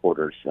Trump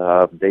supporters.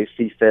 They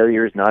see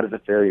failures not as a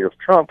failure of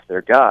Trump,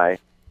 their guy,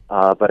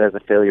 but as a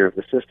failure of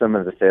the system,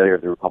 as a failure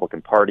of the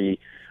Republican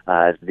Party,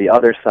 as the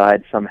other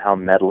side somehow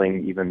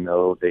meddling even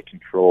though they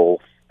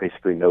control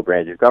basically no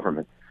branch of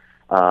government.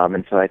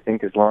 And so I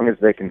think as long as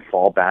they can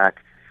fall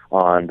back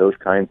on those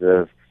kinds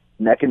of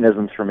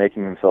mechanisms for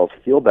making themselves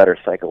feel better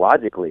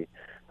psychologically,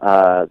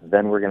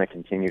 then we're going to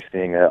continue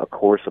seeing a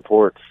core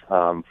support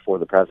for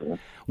the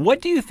president.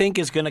 What do you think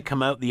is going to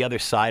come out the other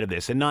side of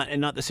this, and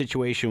not the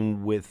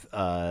situation with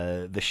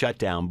the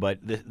shutdown, but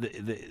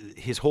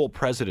his whole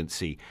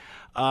presidency?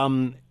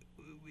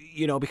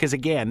 Because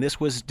again, this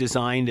was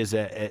designed as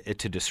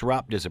to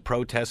disrupt, as a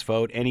protest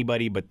vote.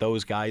 Anybody but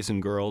those guys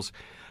and girls.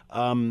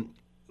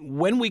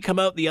 When we come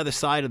out the other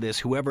side of this,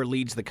 whoever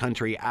leads the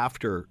country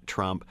after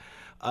Trump,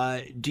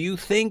 do you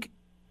think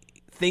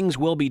things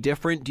will be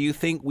different? Do you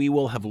think we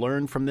will have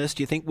learned from this?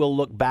 Do you think we'll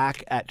look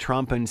back at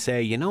Trump and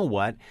say, you know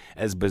what,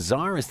 as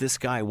bizarre as this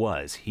guy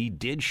was, he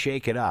did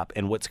shake it up,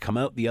 and what's come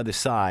out the other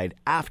side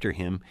after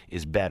him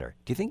is better?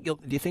 Do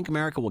you think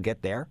America will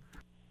get there?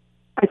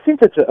 I think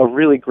that's a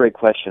really great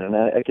question, and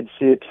I could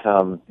see it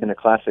in a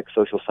classic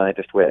social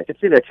scientist way. I could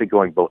see it actually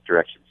going both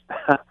directions.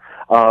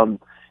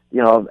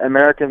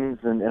 Americans,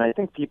 and I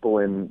think people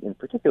in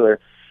particular,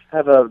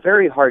 have a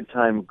very hard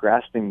time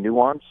grasping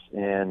nuance,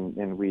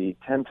 and we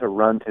tend to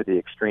run to the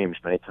extremes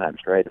many times,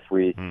 right? If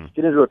we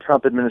get into a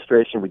Trump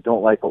administration, we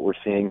don't like what we're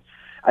seeing,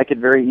 I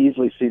could very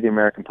easily see the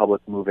American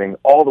public moving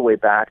all the way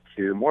back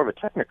to more of a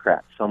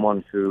technocrat,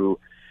 someone who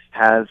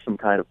has some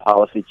kind of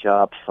policy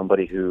chops,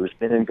 somebody who's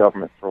been in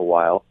government for a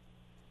while.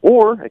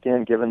 Or,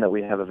 again, given that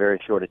we have a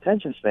very short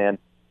attention span,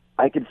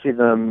 I could see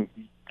them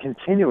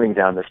continuing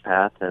down this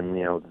path and,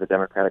 the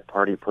Democratic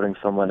Party putting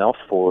someone else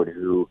forward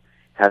who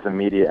has a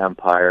media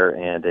empire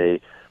and a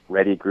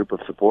ready group of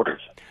supporters.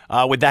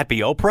 Would that be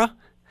Oprah?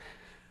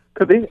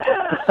 Could be.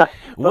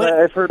 But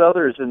I've heard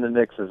others in the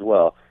mix as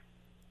well.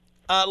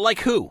 Like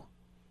who?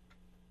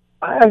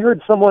 I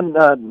heard someone,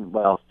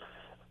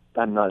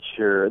 I'm not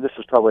sure. This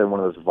is probably one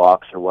of those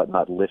Vox or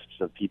whatnot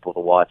lists of people to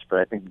watch, but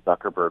I think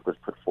Zuckerberg was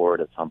put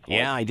forward at some point.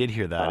 Yeah, I did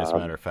hear that, as a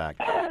matter of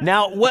fact.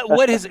 Now,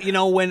 what is,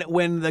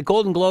 when the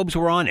Golden Globes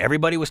were on,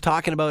 everybody was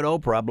talking about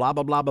Oprah, blah,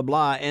 blah, blah, blah,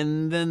 blah,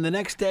 and then the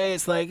next day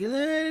it's like,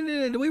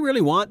 do we really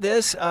want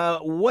this?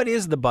 What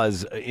is the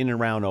buzz in and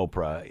around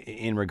Oprah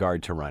in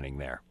regard to running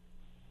there?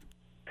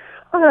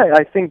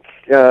 I think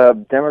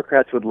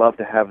Democrats would love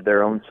to have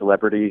their own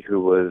celebrity who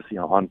was,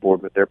 on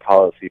board with their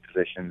policy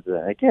positions.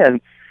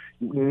 Again,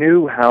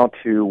 knew how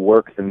to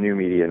work the new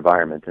media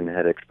environment and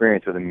had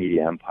experience with a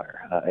media empire.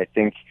 I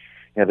think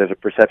there's a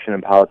perception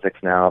in politics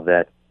now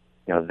that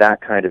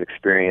that kind of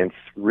experience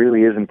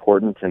really is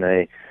important in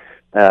a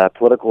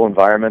political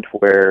environment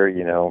where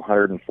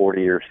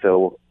 140 or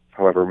so,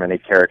 however many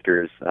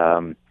characters,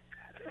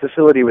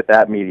 facility with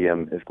that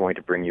medium is going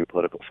to bring you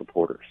political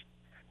supporters.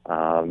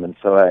 And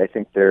so I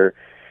think they're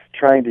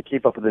trying to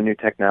keep up with the new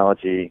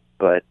technology,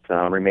 but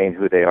remain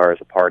who they are as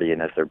a party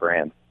and as their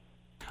brand.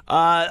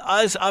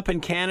 Us up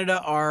in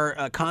Canada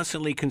are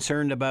constantly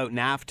concerned about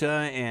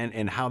NAFTA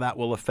and how that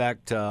will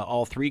affect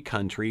all three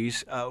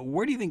countries.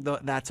 Where do you think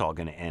that's all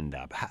going to end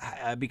up?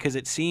 Because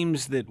it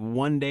seems that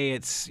one day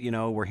it's,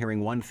 we're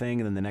hearing one thing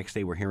and then the next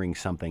day we're hearing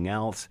something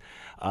else.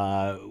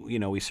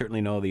 We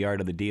certainly know the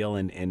art of the deal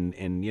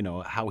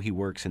and how he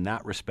works in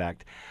that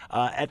respect.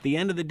 At the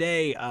end of the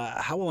day,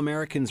 how will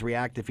Americans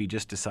react if he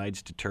just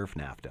decides to turf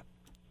NAFTA?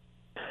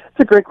 It's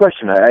a great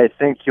question. I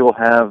think you'll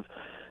have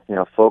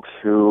folks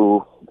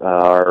who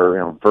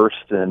are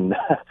versed in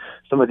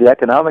some of the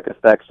economic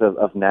effects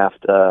of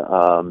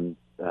NAFTA,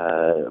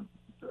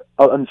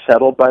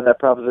 unsettled by that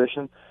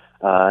proposition,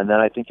 and then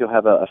I think you'll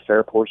have a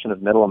fair portion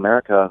of Middle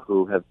America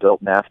who have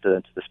built NAFTA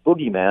into this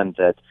boogeyman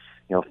that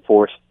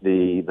forced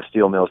the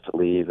steel mills to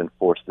leave and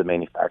forced the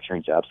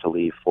manufacturing jobs to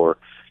leave for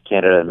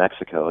Canada and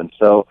Mexico. And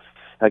so,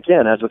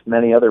 again, as with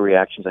many other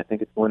reactions, I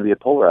think it's going to be a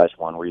polarized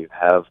one where you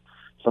have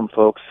some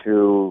folks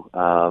who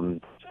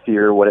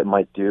fear what it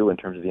might do in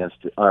terms of the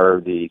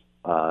instability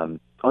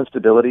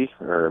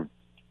or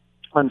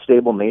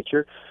unstable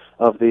nature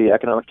of the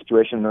economic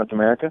situation in North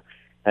America.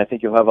 And I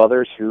think you'll have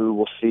others who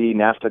will see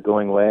NAFTA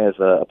going away as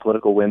a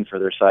political win for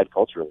their side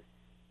culturally.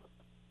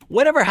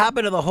 Whatever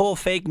happened to the whole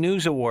fake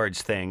news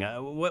awards thing?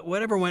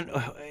 Whatever went?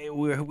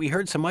 We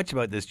heard so much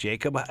about this,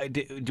 Jacob.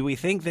 Do we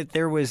think that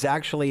there was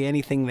actually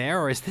anything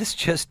there, or is this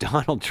just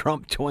Donald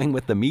Trump toying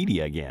with the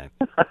media again?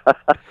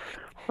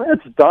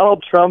 It's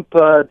Donald Trump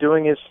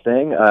doing his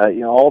thing.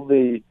 All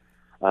the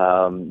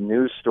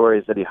news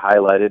stories that he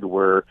highlighted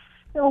were,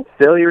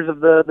 failures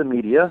of the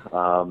media.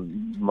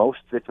 Most,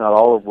 if not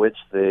all, of which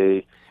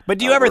they. But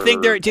do you ever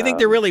think do you think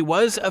there really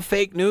was a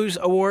fake news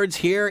awards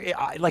here?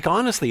 Like,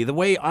 honestly, the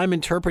way I'm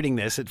interpreting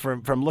this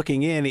from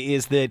looking in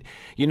is that,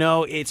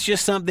 it's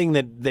just something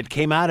that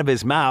came out of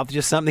his mouth,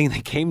 just something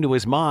that came to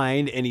his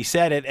mind, and he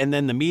said it, and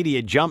then the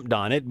media jumped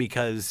on it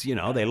because,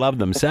 they love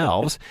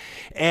themselves,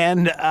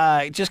 and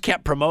just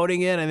kept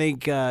promoting it. I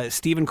think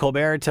Stephen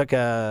Colbert took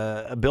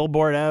a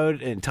billboard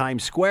out in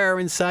Times Square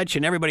and such,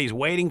 and everybody's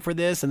waiting for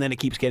this, and then it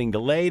keeps getting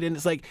delayed, and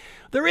it's like,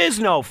 there is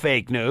no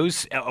fake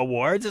news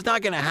awards. It's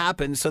not going to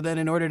happen. So then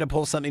in order to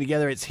pull something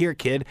together, it's here,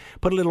 kid,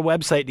 put a little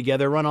website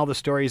together, run all the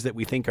stories that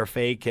we think are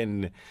fake,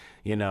 and,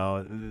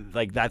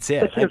 that's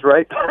it. That seems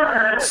right.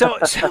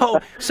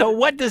 So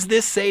what does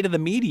this say to the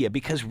media?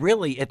 Because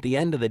really, at the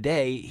end of the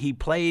day, he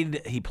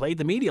played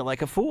the media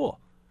like a fool.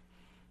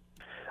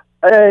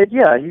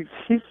 Yeah,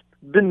 he's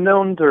been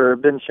known or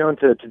been shown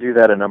to do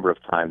that a number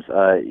of times.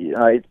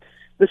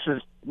 This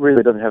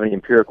really doesn't have any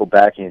empirical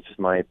backing. It's just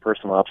my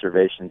personal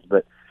observations,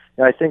 but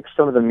I think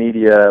some of the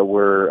media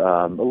were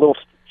a little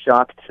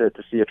shocked to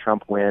see a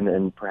Trump win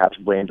and perhaps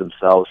blamed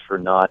themselves for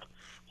not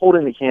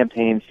holding the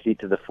campaign's feet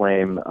to the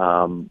flame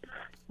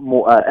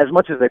as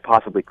much as they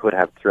possibly could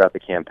have throughout the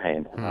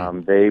campaign.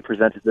 They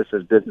presented this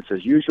as business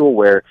as usual,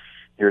 where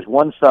here's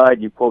one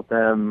side, you quote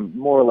them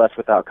more or less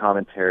without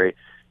commentary,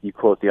 you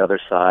quote the other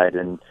side,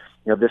 and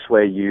this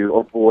way you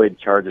avoid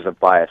charges of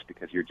bias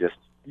because you're just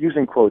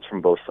using quotes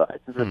from both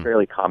sides. This is a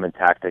fairly common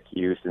tactic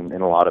used in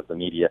a lot of the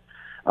media.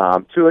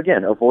 To,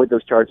 again, avoid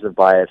those charges of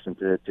bias and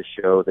to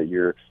show that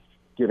you're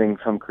giving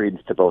some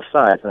credence to both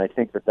sides. And I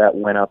think that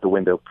went out the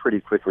window pretty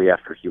quickly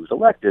after he was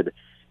elected,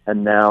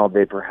 and now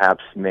they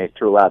perhaps may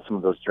throw out some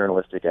of those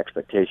journalistic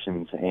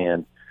expectations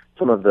and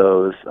some of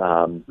those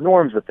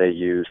norms that they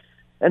use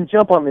and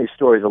jump on these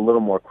stories a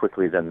little more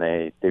quickly than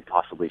they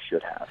possibly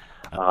should have.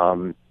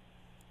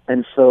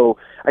 And so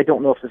I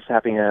don't know if this is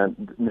happening,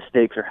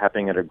 mistakes are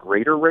happening at a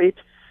greater rate,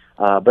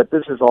 but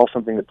this is all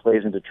something that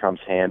plays into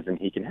Trump's hands, and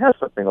he can have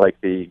something like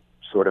the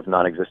sort of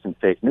non-existent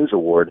fake news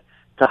award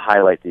to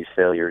highlight these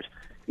failures,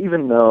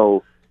 even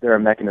though there are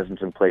mechanisms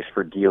in place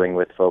for dealing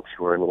with folks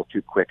who are a little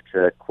too quick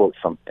to quote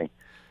something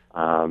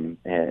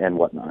and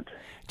whatnot.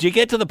 Do you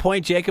get to the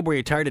point, Jacob, where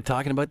you're tired of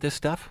talking about this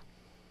stuff?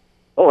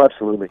 Oh,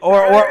 absolutely.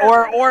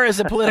 Or as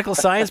a political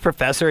science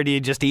professor, do you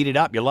just eat it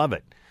up? You love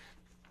it?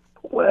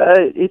 Well,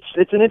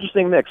 it's an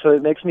interesting mix. So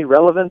it makes me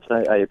relevant.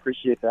 I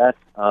appreciate that.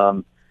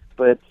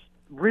 But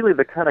really,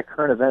 the kind of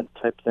current event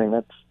type thing,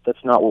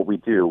 that's not what we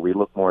do. We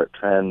look more at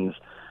trends.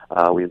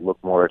 We look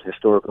more at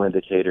historical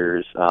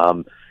indicators.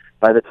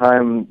 By the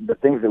time the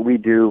things that we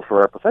do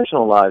for our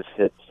professional lives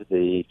hit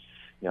the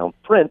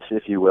print,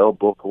 if you will,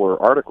 book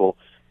or article,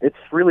 it's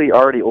really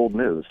already old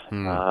news.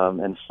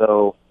 And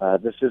so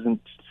this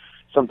isn't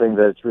something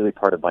that's really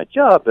part of my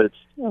job, but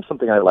it's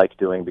something I like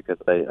doing because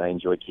I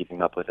enjoy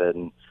keeping up with it,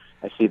 and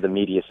I see the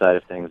media side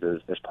of things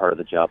as part of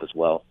the job as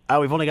well.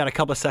 We've only got a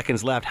couple of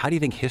seconds left. How do you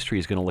think history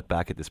is going to look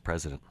back at this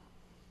president?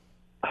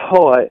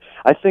 Oh,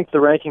 I think the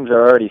rankings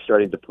are already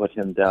starting to put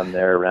him down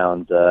there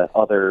around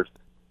other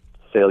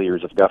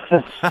failures of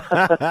governance.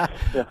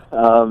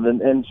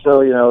 And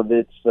so,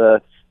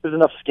 it's there's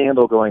enough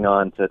scandal going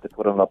on to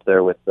put him up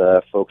there with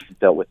folks who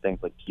dealt with things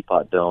like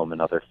Teapot Dome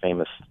and other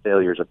famous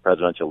failures of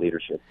presidential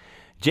leadership.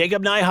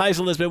 Jacob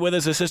Neiheisel has been with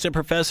us, assistant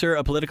professor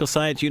of political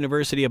science,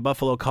 University of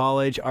Buffalo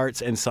College,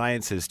 Arts and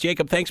Sciences.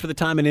 Jacob, thanks for the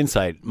time and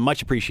insight.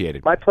 Much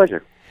appreciated. My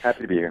pleasure.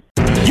 Happy to be here.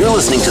 You're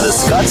listening to The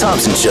Scott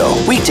Thompson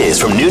Show, weekdays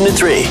from noon to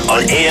 3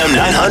 on AM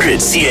 900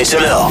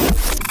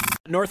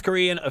 CHML. North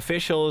Korean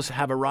officials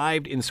have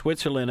arrived in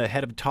Switzerland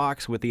ahead of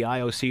talks with the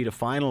IOC to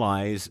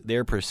finalize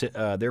their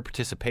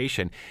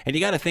participation. And you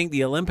got to think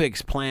the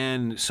Olympics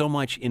plan so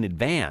much in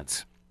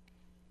advance.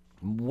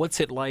 What's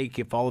it like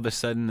if all of a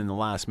sudden in the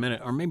last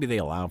minute, or maybe they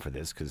allow for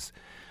this because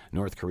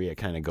North Korea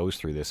kind of goes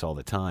through this all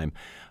the time,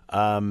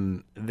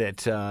 how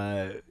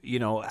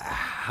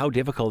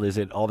difficult is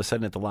it all of a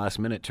sudden at the last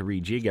minute to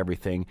rejig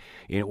everything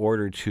in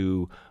order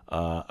to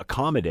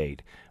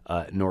accommodate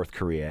North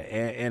Korea?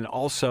 And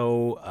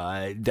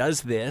also,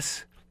 does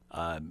this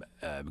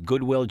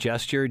goodwill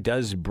gesture,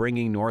 does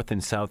bringing North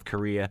and South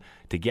Korea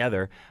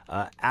together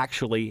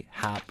actually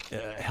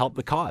help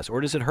the cause,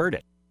 or does it hurt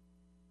it?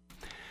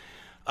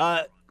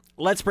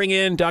 Let's bring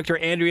in Dr.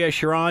 Andrea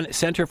Sharon,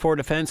 Center for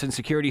Defense and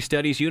Security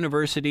Studies,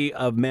 University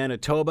of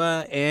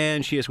Manitoba,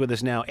 and she is with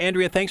us now.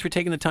 Andrea, thanks for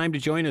taking the time to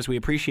join us. We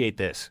appreciate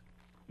this.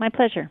 My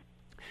pleasure.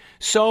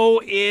 So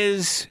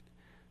is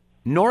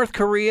North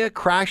Korea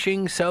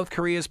crashing South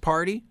Korea's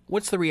party?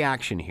 What's the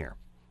reaction here?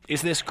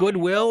 Is this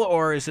goodwill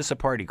or is this a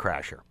party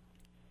crasher?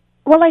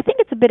 Well, I think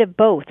it's a bit of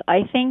both.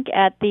 I think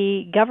at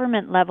the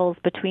government levels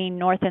between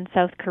North and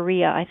South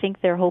Korea, I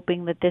think they're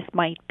hoping that this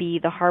might be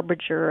the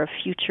harbinger of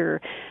future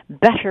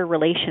better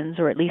relations,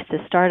 or at least the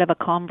start of a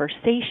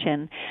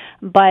conversation.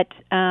 But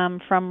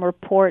from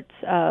reports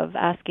of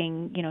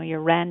asking,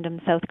 your random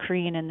South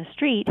Korean in the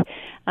street,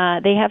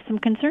 they have some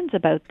concerns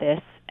about this.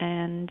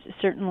 And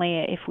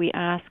certainly if we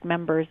ask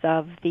members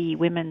of the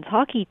women's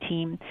hockey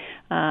team,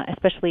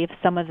 especially if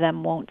some of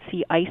them won't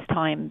see ice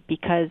time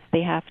because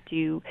they have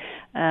to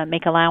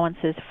make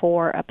allowances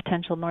for a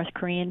potential North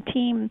Korean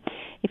team,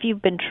 if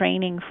you've been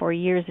training for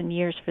years and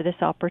years for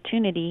this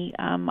opportunity,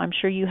 I'm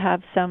sure you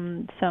have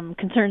some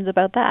concerns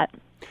about that.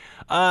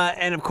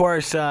 And of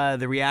course,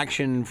 the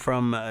reaction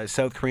from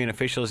South Korean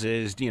officials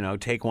is,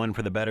 take one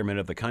for the betterment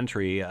of the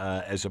country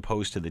as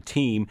opposed to the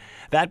team.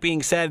 That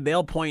being said,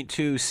 they'll point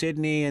to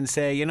Sydney and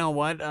say, you know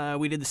what,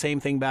 we did the same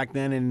thing back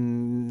then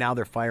and now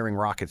they're firing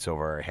rockets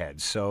over our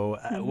heads. So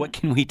what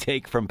can we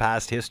take from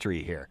past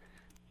history here?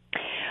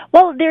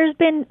 Well, there's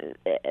been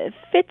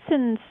fits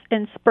and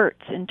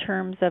spurts in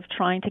terms of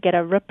trying to get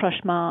a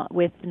rapprochement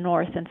with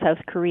North and South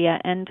Korea.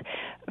 And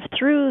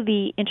through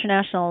the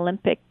International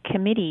Olympic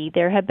Committee,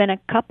 there have been a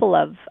couple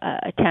of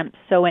attempts.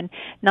 So in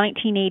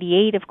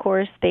 1988, of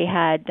course, they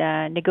had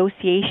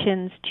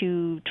negotiations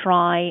to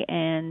try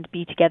and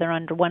be together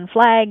under one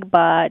flag,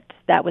 but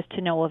that was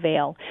to no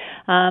avail.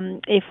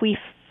 If we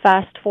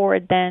fast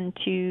forward then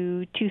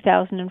to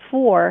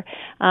 2004,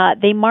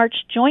 they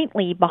marched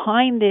jointly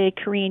behind the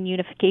Korean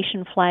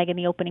unification flag in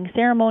the opening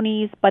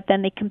ceremonies, but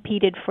then they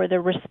competed for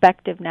their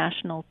respective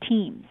national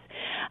teams.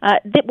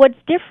 What's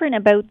different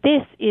about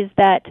this is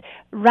that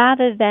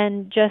rather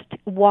than just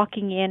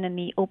walking in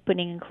the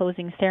opening and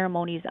closing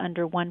ceremonies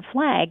under one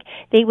flag,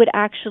 they would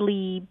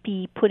actually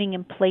be putting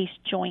in place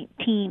joint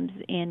teams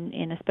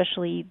in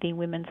especially the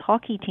women's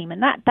hockey team.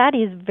 And that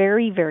is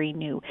very, very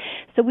new.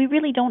 So we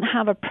really don't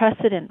have a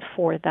precedent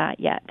for that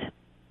yet.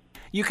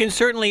 You can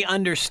certainly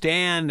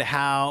understand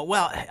how,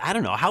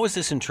 how is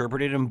this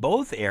interpreted in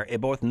both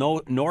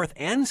North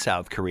and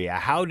South Korea?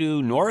 How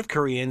do North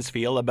Koreans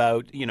feel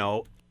about,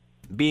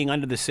 being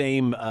under the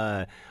same,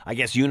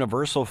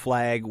 universal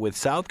flag with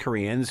South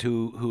Koreans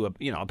who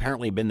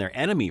apparently been their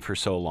enemy for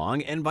so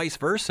long, and vice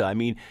versa? I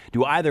mean,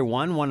 do either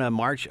one want to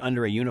march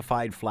under a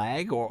unified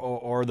flag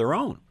or their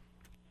own?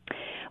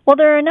 Well,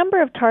 there are a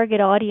number of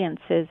target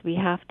audiences we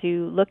have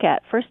to look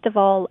at. First of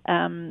all,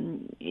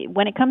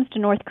 when it comes to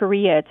North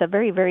Korea, it's a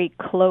very, very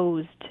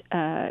closed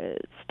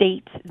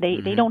state.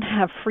 They don't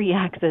have free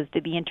access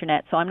to the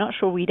internet, so I'm not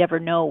sure we'd ever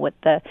know what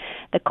the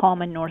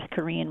common North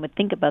Korean would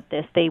think about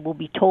this. They will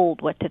be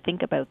told what to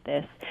think about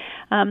this.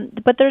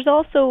 But there's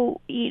also,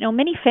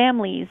 many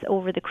families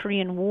over the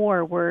Korean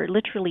War were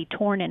literally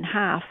torn in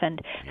half, and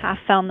half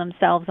found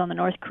themselves on the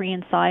North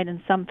Korean side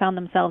and some found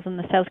themselves on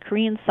the South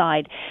Korean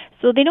side.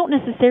 So they don't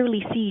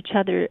necessarily see each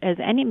other as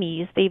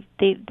enemies.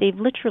 They've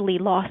literally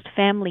lost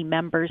family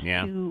members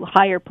to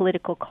higher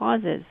political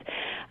causes.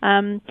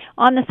 On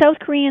the South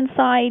Korean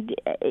side,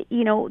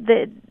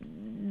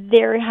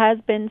 there has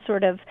been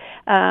sort of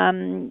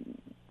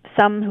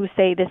some who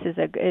say this is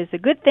a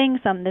good thing,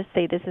 some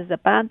say this is a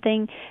bad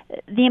thing.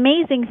 The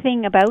amazing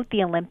thing about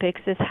the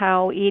Olympics is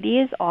how it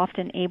is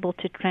often able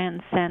to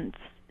transcend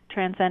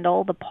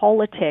all the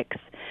politics.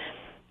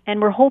 And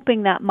we're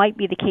hoping that might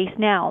be the case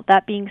now.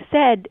 That being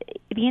said,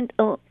 the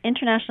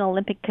International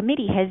Olympic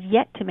Committee has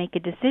yet to make a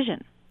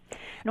decision.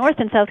 North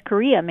and South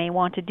Korea may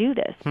want to do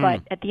this,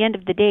 but at the end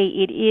of the day,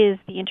 it is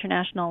the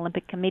International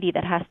Olympic Committee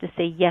that has to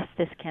say, yes,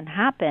 this can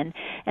happen,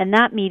 and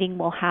that meeting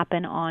will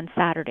happen on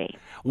Saturday.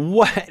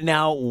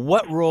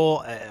 What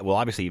role, well,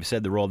 obviously you've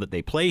said the role that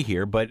they play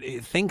here, but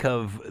think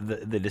of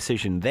the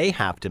decision they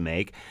have to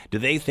make. Do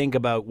they think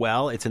about,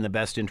 well, it's in the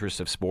best interest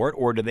of sport,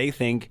 or do they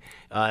think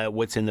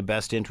what's in the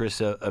best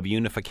interest of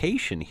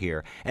unification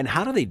here? And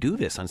how do they do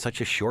this on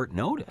such a short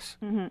notice?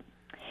 Mm-hmm.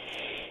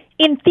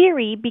 In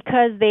theory,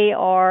 because they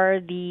are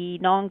the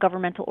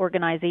non-governmental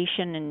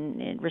organization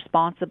and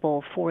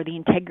responsible for the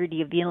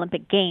integrity of the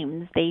Olympic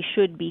Games, they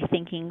should be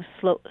thinking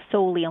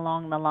solely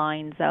along the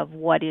lines of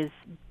what is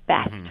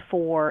best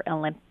for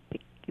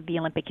the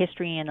Olympic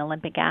history and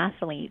Olympic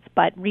athletes.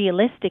 But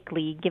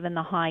realistically, given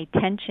the high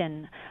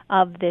tension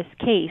of this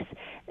case,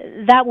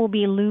 that will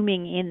be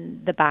looming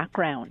in the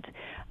background.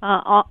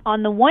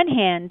 On the one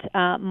hand,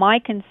 my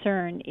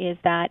concern is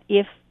that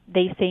if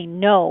they say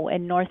no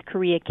and North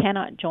Korea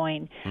cannot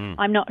join,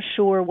 I'm not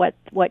sure what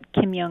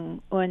Kim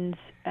Jong-un's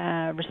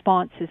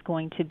response is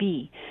going to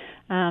be.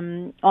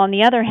 On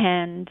the other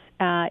hand,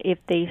 if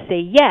they say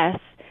yes,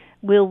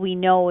 will we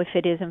know if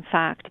it is in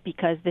fact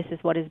because this is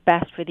what is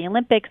best for the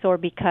Olympics or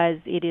because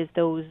it is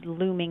those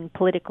looming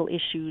political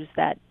issues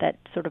that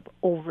sort of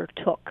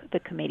overtook the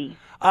committee?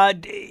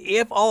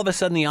 If all of a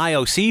sudden the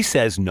IOC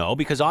says no,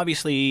 because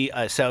obviously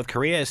South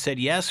Korea has said,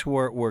 yes,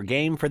 we're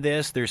game for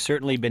this. There's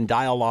certainly been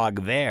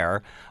dialogue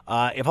there.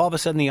 If all of a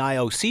sudden the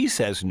IOC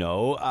says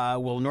no,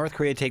 will North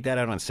Korea take that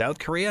out on South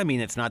Korea? I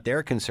mean, it's not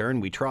their concern.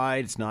 We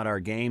tried. It's not our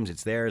games.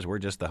 It's theirs. We're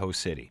just the host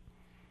city.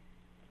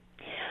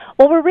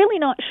 Well, we're really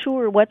not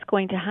sure what's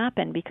going to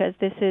happen because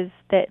this is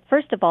that.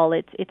 First of all,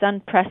 it's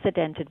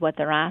unprecedented what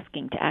they're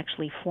asking to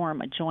actually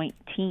form a joint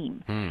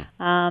team.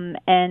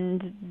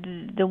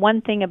 And the one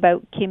thing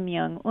about Kim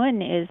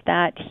Jong-un is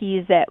that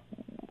he's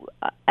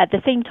at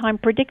the same time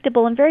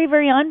predictable and very,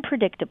 very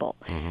unpredictable.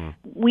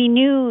 We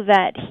knew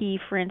that he,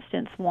 for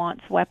instance,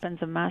 wants weapons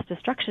of mass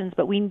destruction,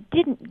 but we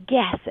didn't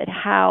guess at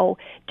how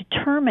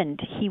determined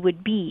he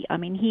would be. I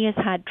mean, he has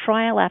had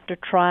trial after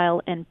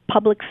trial and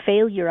public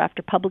failure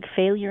after public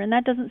failure, and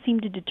that doesn't seem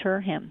to deter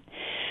him.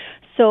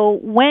 So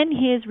when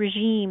his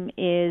regime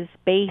is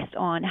based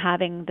on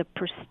having the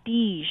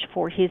prestige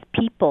for his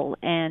people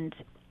and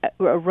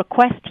a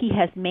request he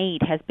has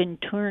made has been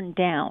turned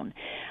down,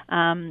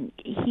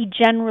 he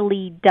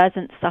generally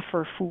doesn't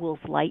suffer fools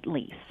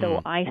lightly.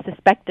 So I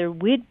suspect there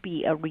would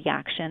be a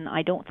reaction.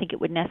 I don't think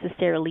it would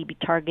necessarily be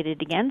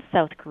targeted against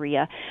South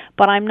Korea,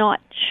 but I'm not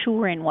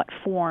sure in what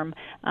form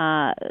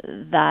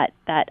that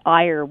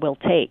ire will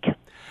take.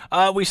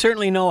 We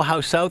certainly know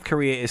how South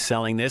Korea is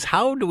selling this.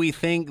 How do we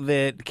think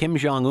that Kim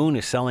Jong-un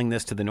is selling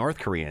this to the North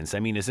Koreans? I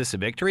mean, is this a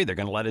victory? They're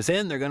going to let us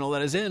in. They're going to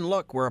let us in.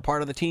 Look, we're a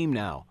part of the team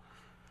now.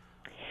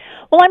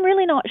 Well, I'm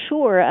really not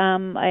sure.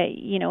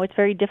 It's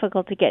very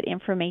difficult to get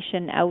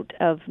information out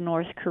of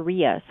North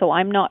Korea, so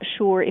I'm not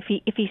sure if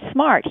he's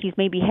smart. He's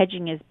maybe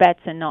hedging his bets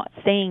and not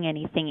saying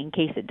anything in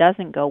case it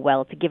doesn't go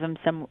well to give him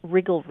some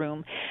wriggle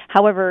room.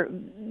 However,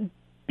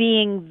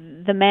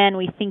 being the man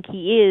we think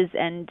he is,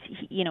 and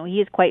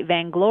he is quite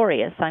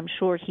vainglorious, I'm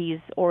sure he's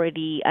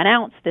already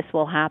announced this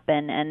will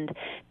happen and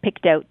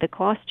picked out the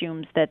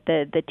costumes that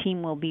the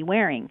team will be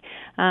wearing.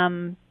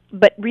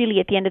 But really,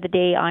 at the end of the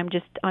day, I'm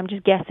just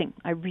guessing.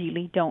 I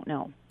really don't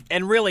know.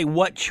 And really,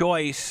 what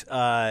choice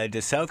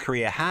does South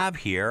Korea have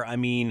here? I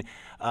mean,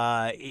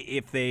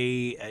 if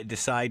they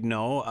decide,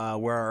 no,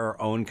 we're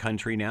our own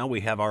country now,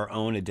 we have our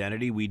own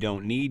identity, we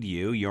don't need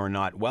you, you're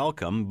not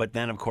welcome. But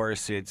then, of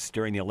course, it's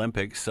during the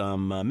Olympics,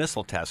 some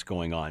missile tests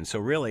going on. So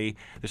really,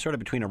 they're sort of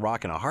between a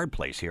rock and a hard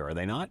place here, are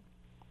they not?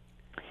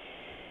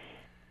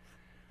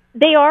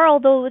 They are,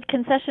 although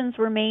concessions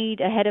were made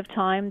ahead of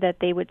time that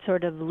they would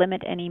sort of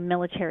limit any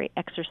military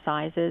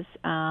exercises.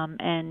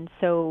 And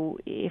so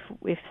if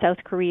South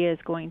Korea is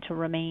going to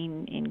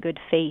remain in good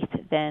faith,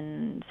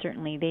 then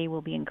certainly they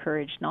will be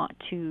encouraged not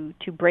to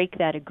break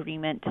that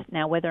agreement.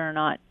 Now, whether or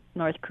not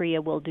North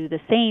Korea will do the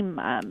same,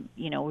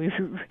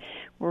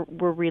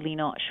 we're really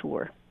not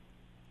sure.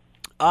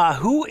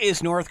 Who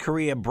is North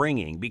Korea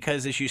bringing?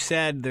 Because as you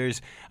said,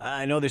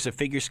 I know there's a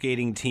figure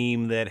skating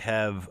team that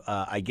have,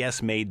 I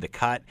guess, made the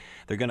cut.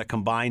 They're going to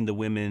combine the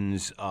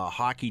women's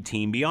hockey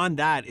team. Beyond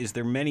that, is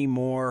there many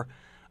more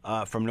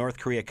from North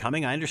Korea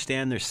coming? I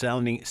understand they're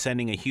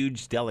sending a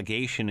huge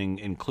delegation,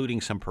 including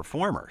some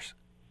performers.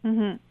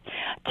 Mm-hmm.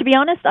 To be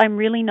honest, I'm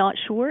really not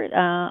sure.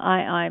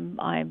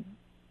 I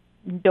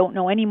don't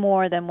know any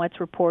more than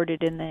what's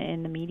reported in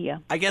the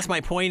media. I guess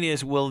my point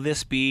is, will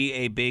this be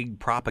a big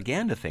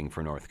propaganda thing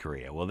for North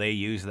Korea? Will they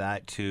use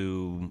that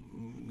to,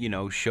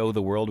 show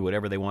the world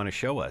whatever they want to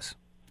show us?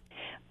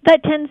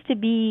 That tends to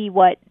be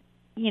what,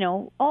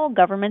 all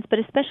governments, but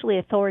especially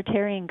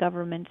authoritarian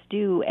governments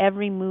do.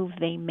 Every move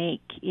they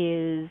make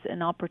is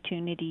an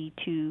opportunity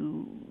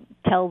to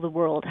tell the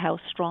world how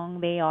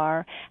strong they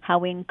are,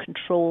 how in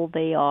control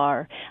they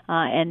are,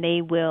 and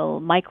they will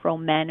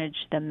micromanage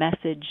the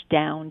message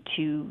down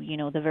to,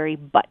 the very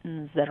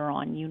buttons that are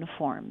on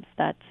uniforms.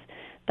 That's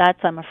that's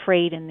I'm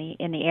afraid in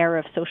the era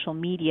of social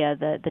media,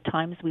 the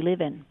times we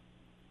live in.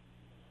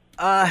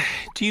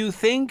 Do you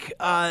think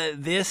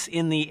this,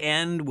 in the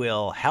end,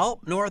 will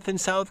help North and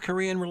South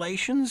Korean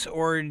relations,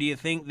 or do you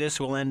think this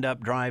will end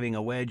up driving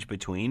a wedge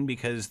between?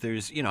 Because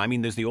there's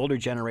the older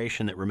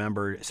generation that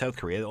remember South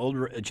Korea, the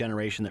older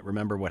generation that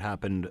remember what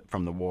happened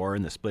from the war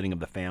and the splitting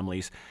of the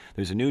families.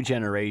 There's a new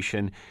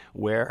generation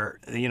where,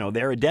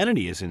 their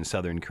identity is in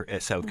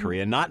South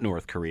Korea, not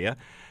North Korea.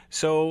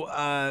 So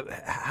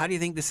how do you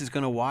think this is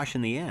going to wash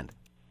in the end?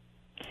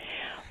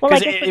 Well,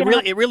 Because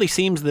it really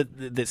seems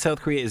that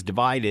South Korea is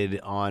divided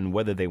on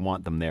whether they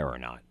want them there or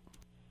not.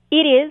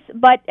 It is,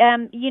 but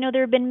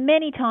there have been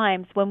many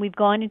times when we've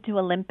gone into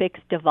Olympics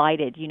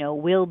divided.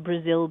 Will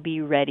Brazil be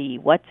ready?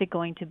 What's it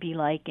going to be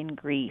like in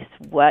Greece?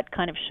 What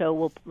kind of show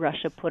will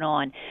Russia put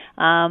on?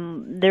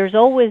 There's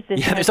always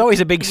this. Yeah, there's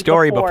always a big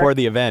story before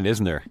the event,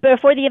 isn't there?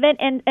 Before the event,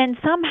 and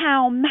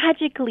somehow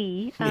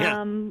magically,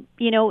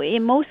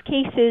 in most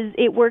cases,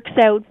 it works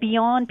out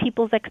beyond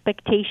people's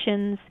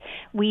expectations.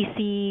 We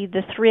see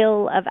the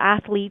thrill of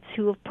athletes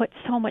who have put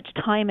so much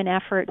time and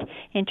effort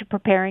into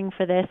preparing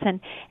for this,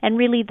 and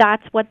really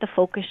that's what the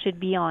focus should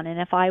be on. And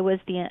if I was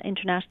the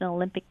International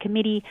Olympic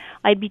Committee,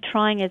 I'd be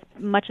trying as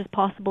much as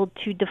possible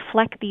to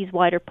deflect these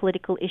wider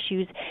political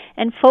issues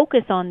and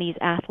focus on these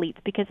athletes,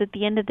 because at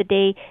the end of the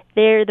day,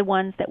 they're the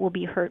ones that will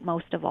be hurt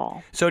most of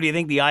all. So do you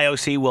think the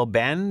IOC will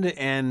bend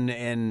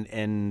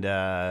and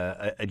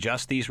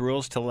adjust these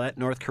rules to let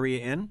North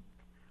Korea in?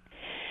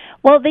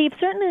 Well, they've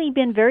certainly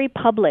been very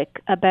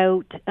public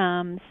about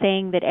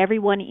saying that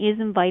everyone is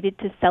invited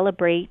to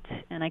celebrate,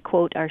 and I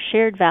quote, our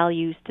shared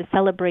values, to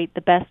celebrate the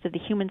best of the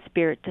human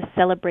spirit, to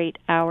celebrate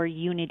our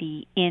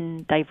unity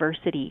in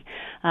diversity.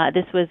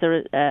 This was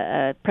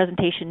a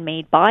presentation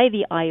made by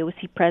the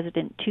IOC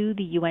president to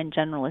the UN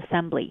General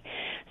Assembly.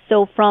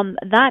 So from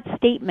that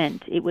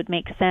statement, it would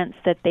make sense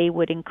that they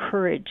would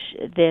encourage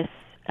this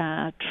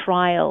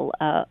trial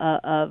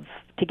of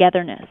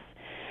togetherness.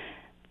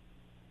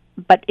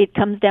 But it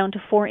comes down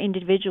to four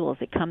individuals.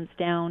 It comes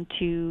down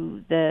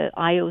to the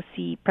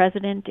IOC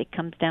president. It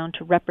comes down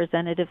to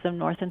representatives of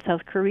North and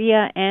South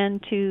Korea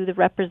and to the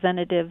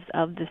representatives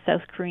of the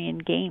South Korean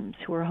Games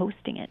who are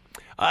hosting it.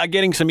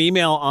 Getting some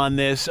email on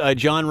this.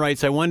 John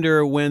writes, I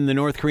wonder when the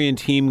North Korean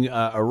team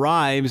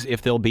arrives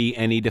if there'll be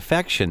any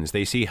defections.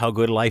 They see how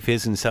good life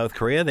is in South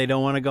Korea. They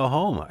don't want to go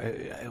home.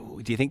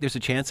 Do you think there's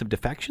a chance of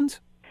defections?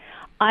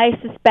 I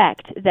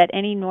suspect that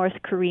any North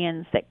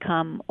Koreans that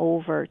come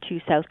over to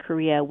South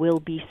Korea will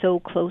be so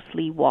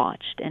closely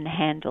watched and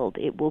handled.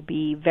 It will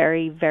be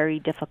very, very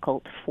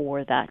difficult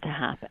for that to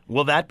happen.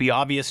 Will that be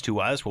obvious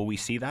to us? Will we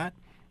see that?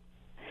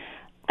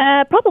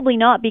 Probably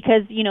not,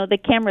 because, the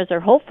cameras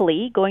are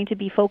hopefully going to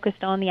be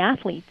focused on the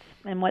athletes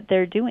and what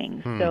they're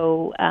doing.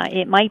 So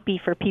it might be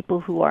for people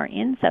who are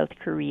in South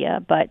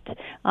Korea, but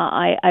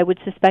I would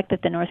suspect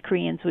that the North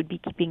Koreans would be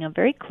keeping a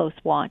very close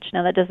watch.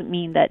 Now, that doesn't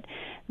mean that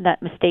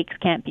mistakes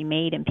can't be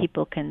made and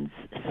people can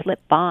slip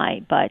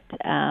by, but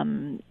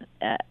and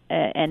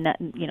that,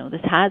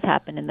 this has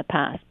happened in the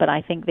past, but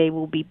I think they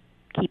will be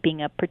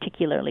keeping a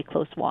particularly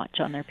close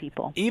watch on their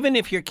people. Even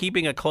if you're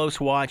keeping a close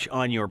watch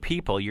on your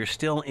people, you're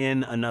still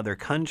in another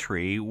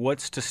country.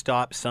 What's to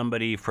stop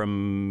somebody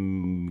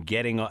from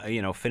getting,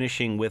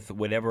 finishing with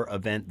whatever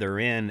event they're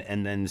in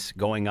and then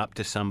going up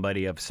to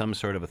somebody of some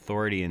sort of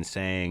authority and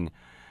saying,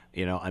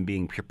 I'm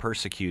being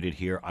persecuted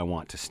here, I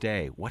want to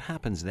stay? What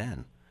happens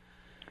then?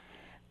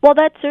 Well,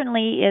 that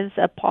certainly is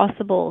a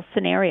possible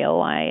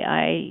scenario.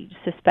 I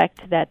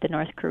suspect that the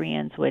North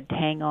Koreans would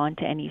hang on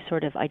to any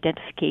sort of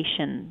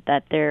identification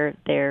that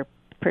their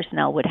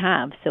personnel would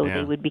have. So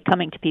they would be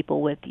coming to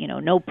people with,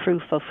 no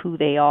proof of who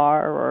they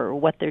are or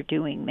what they're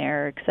doing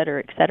there, et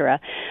cetera, et cetera.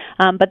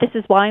 But this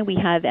is why we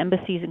have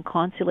embassies and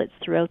consulates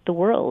throughout the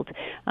world.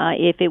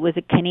 If it was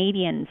a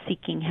Canadian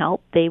seeking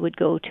help, they would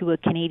go to a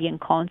Canadian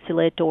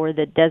consulate or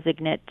the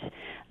designate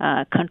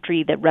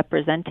country that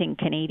representing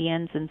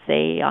Canadians and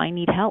say, I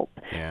need help.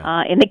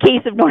 Yeah. In the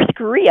case of North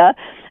Korea,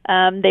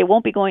 they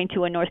won't be going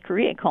to a North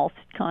Korean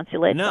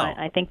consulate. No.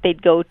 I think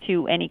they'd go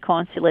to any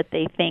consulate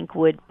they think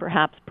would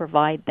perhaps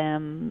provide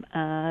them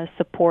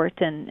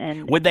support.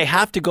 And would they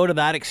have to go to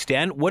that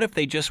extent? What if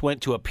they just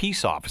went to a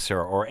peace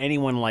officer or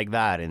anyone like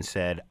that and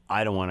said,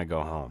 I don't want to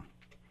go home?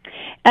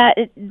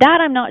 That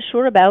I'm not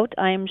sure about.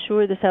 I'm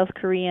sure the South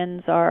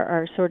Koreans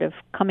are sort of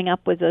coming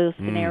up with those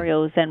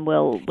scenarios and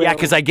will... Yeah,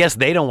 because I guess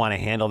they don't want to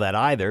handle that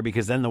either,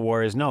 because then the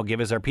war is, no, give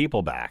us our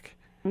people back.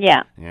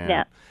 Yeah.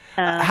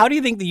 How do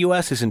you think the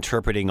U.S. is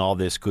interpreting all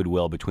this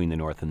goodwill between the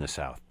North and the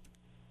South?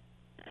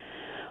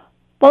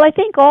 Well, I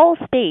think all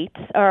states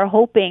are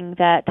hoping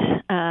that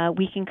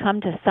we can come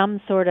to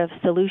some sort of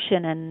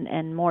solution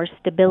and more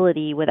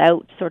stability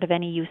without sort of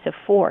any use of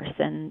force,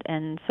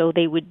 and so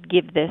they would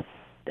give this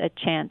a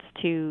chance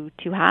to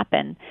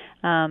happen.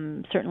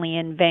 Certainly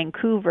in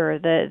Vancouver,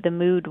 the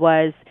mood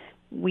was,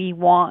 we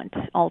want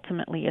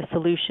ultimately a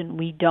solution.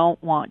 We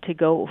don't want to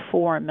go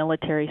for a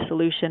military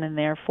solution, and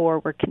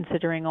therefore we're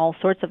considering all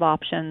sorts of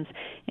options,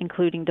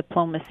 including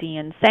diplomacy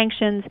and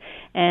sanctions.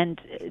 And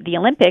the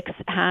Olympics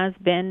has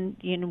been,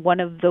 one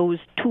of those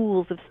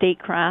tools of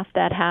statecraft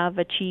that have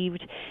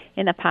achieved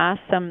in the past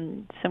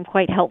some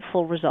quite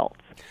helpful results.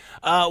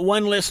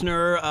 One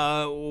listener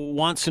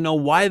wants to know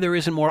why there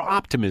isn't more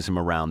optimism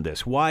around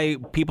this. Why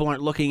people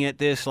aren't looking at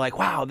this like,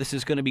 wow, this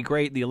is going to be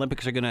great. The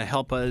Olympics are going to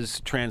help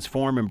us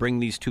transform and bring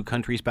these two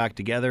countries back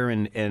together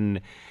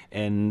and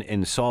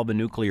solve a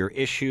nuclear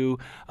issue.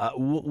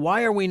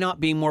 Why are we not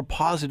being more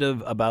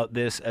positive about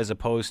this as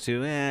opposed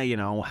to,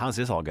 how's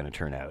this all going to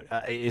turn out?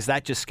 Is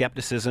that just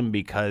skepticism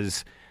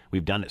because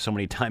we've done it so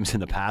many times in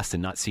the past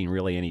and not seen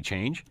really any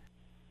change?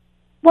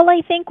 Well,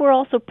 I think we're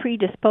also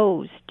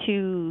predisposed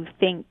to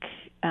think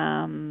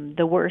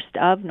the worst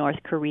of North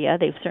Korea.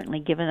 They've certainly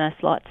given us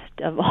lots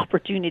of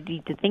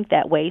opportunity to think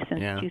that way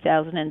since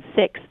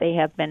 2006. They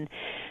have been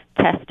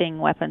testing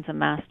weapons of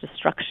mass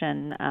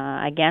destruction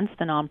against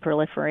the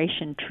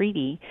Non-Proliferation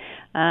Treaty.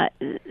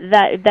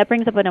 That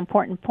brings up an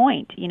important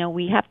point.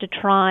 We have to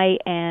try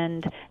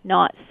and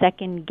not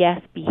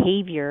second-guess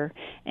behavior,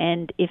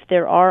 and if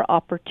there are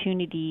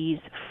opportunities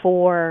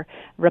for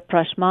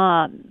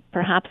rapprochement,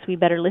 perhaps we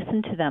better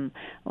listen to them.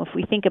 If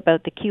we think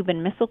about the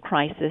Cuban Missile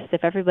Crisis,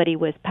 if everybody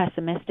was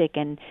pessimistic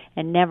and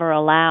never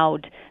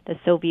allowed the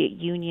Soviet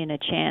Union a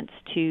chance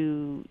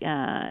to,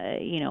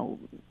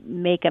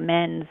 make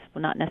amends,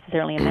 well, not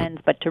necessarily amends,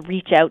 but to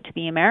reach out to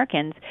the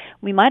Americans,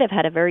 we might have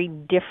had a very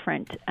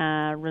different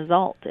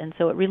result. And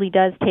so it really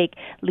does take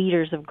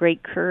leaders of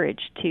great courage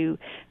to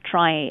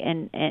try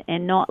and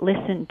not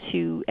listen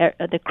to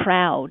the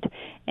crowd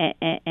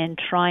and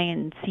try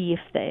and see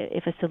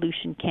if a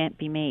solution can't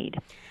be made.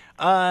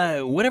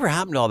 Whatever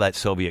happened to all that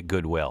Soviet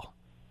goodwill?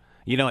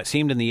 It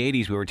seemed in the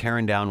 80s we were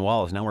tearing down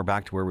walls. Now we're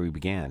back to where we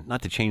began.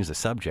 Not to change the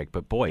subject,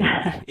 but boy,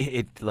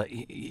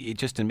 it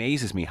just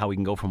amazes me how we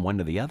can go from one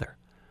to the other.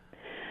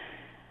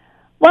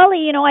 Well,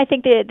 I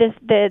think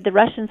the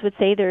Russians would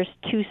say there's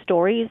two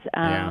stories.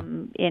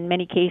 In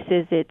many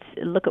cases, it's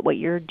look at what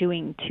you're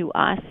doing to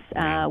us.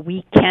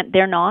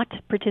 They're not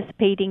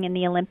participating in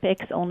the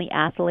Olympics. Only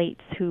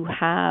athletes who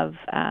have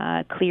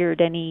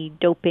cleared any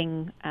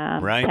doping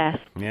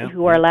tests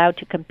who are allowed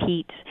to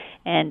compete.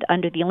 And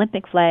under the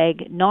Olympic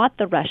flag, not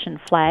the Russian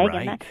flag.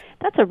 Right. And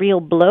that's a real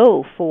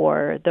blow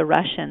for the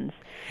Russians.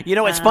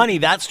 It's funny.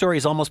 That story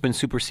has almost been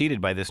superseded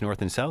by this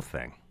North and South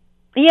thing.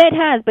 Yeah, it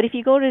has. But if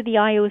you go to the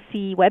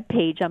IOC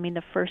webpage,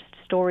 the first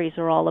stories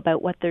are all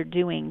about what they're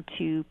doing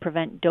to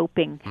prevent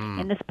doping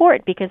in the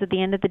sport, because at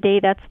the end of the day,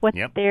 that's what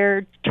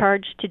they're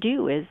charged to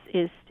do,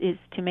 is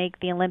to make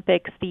the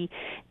Olympics the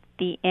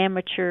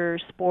amateur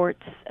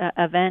sports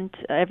event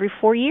every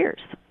 4 years.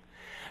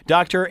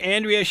 Dr.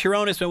 Andrea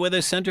Sharon has been with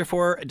us, Center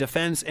for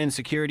Defense and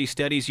Security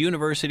Studies,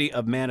 University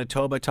of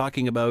Manitoba,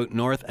 talking about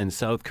North and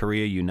South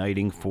Korea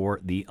uniting for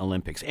the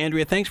Olympics.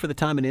 Andrea, thanks for the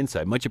time and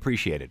insight. Much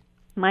appreciated.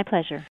 My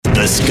pleasure.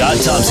 The Scott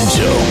Thompson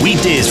Show,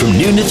 weekdays from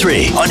noon to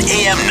 3 on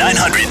AM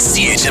 900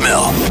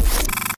 CHML.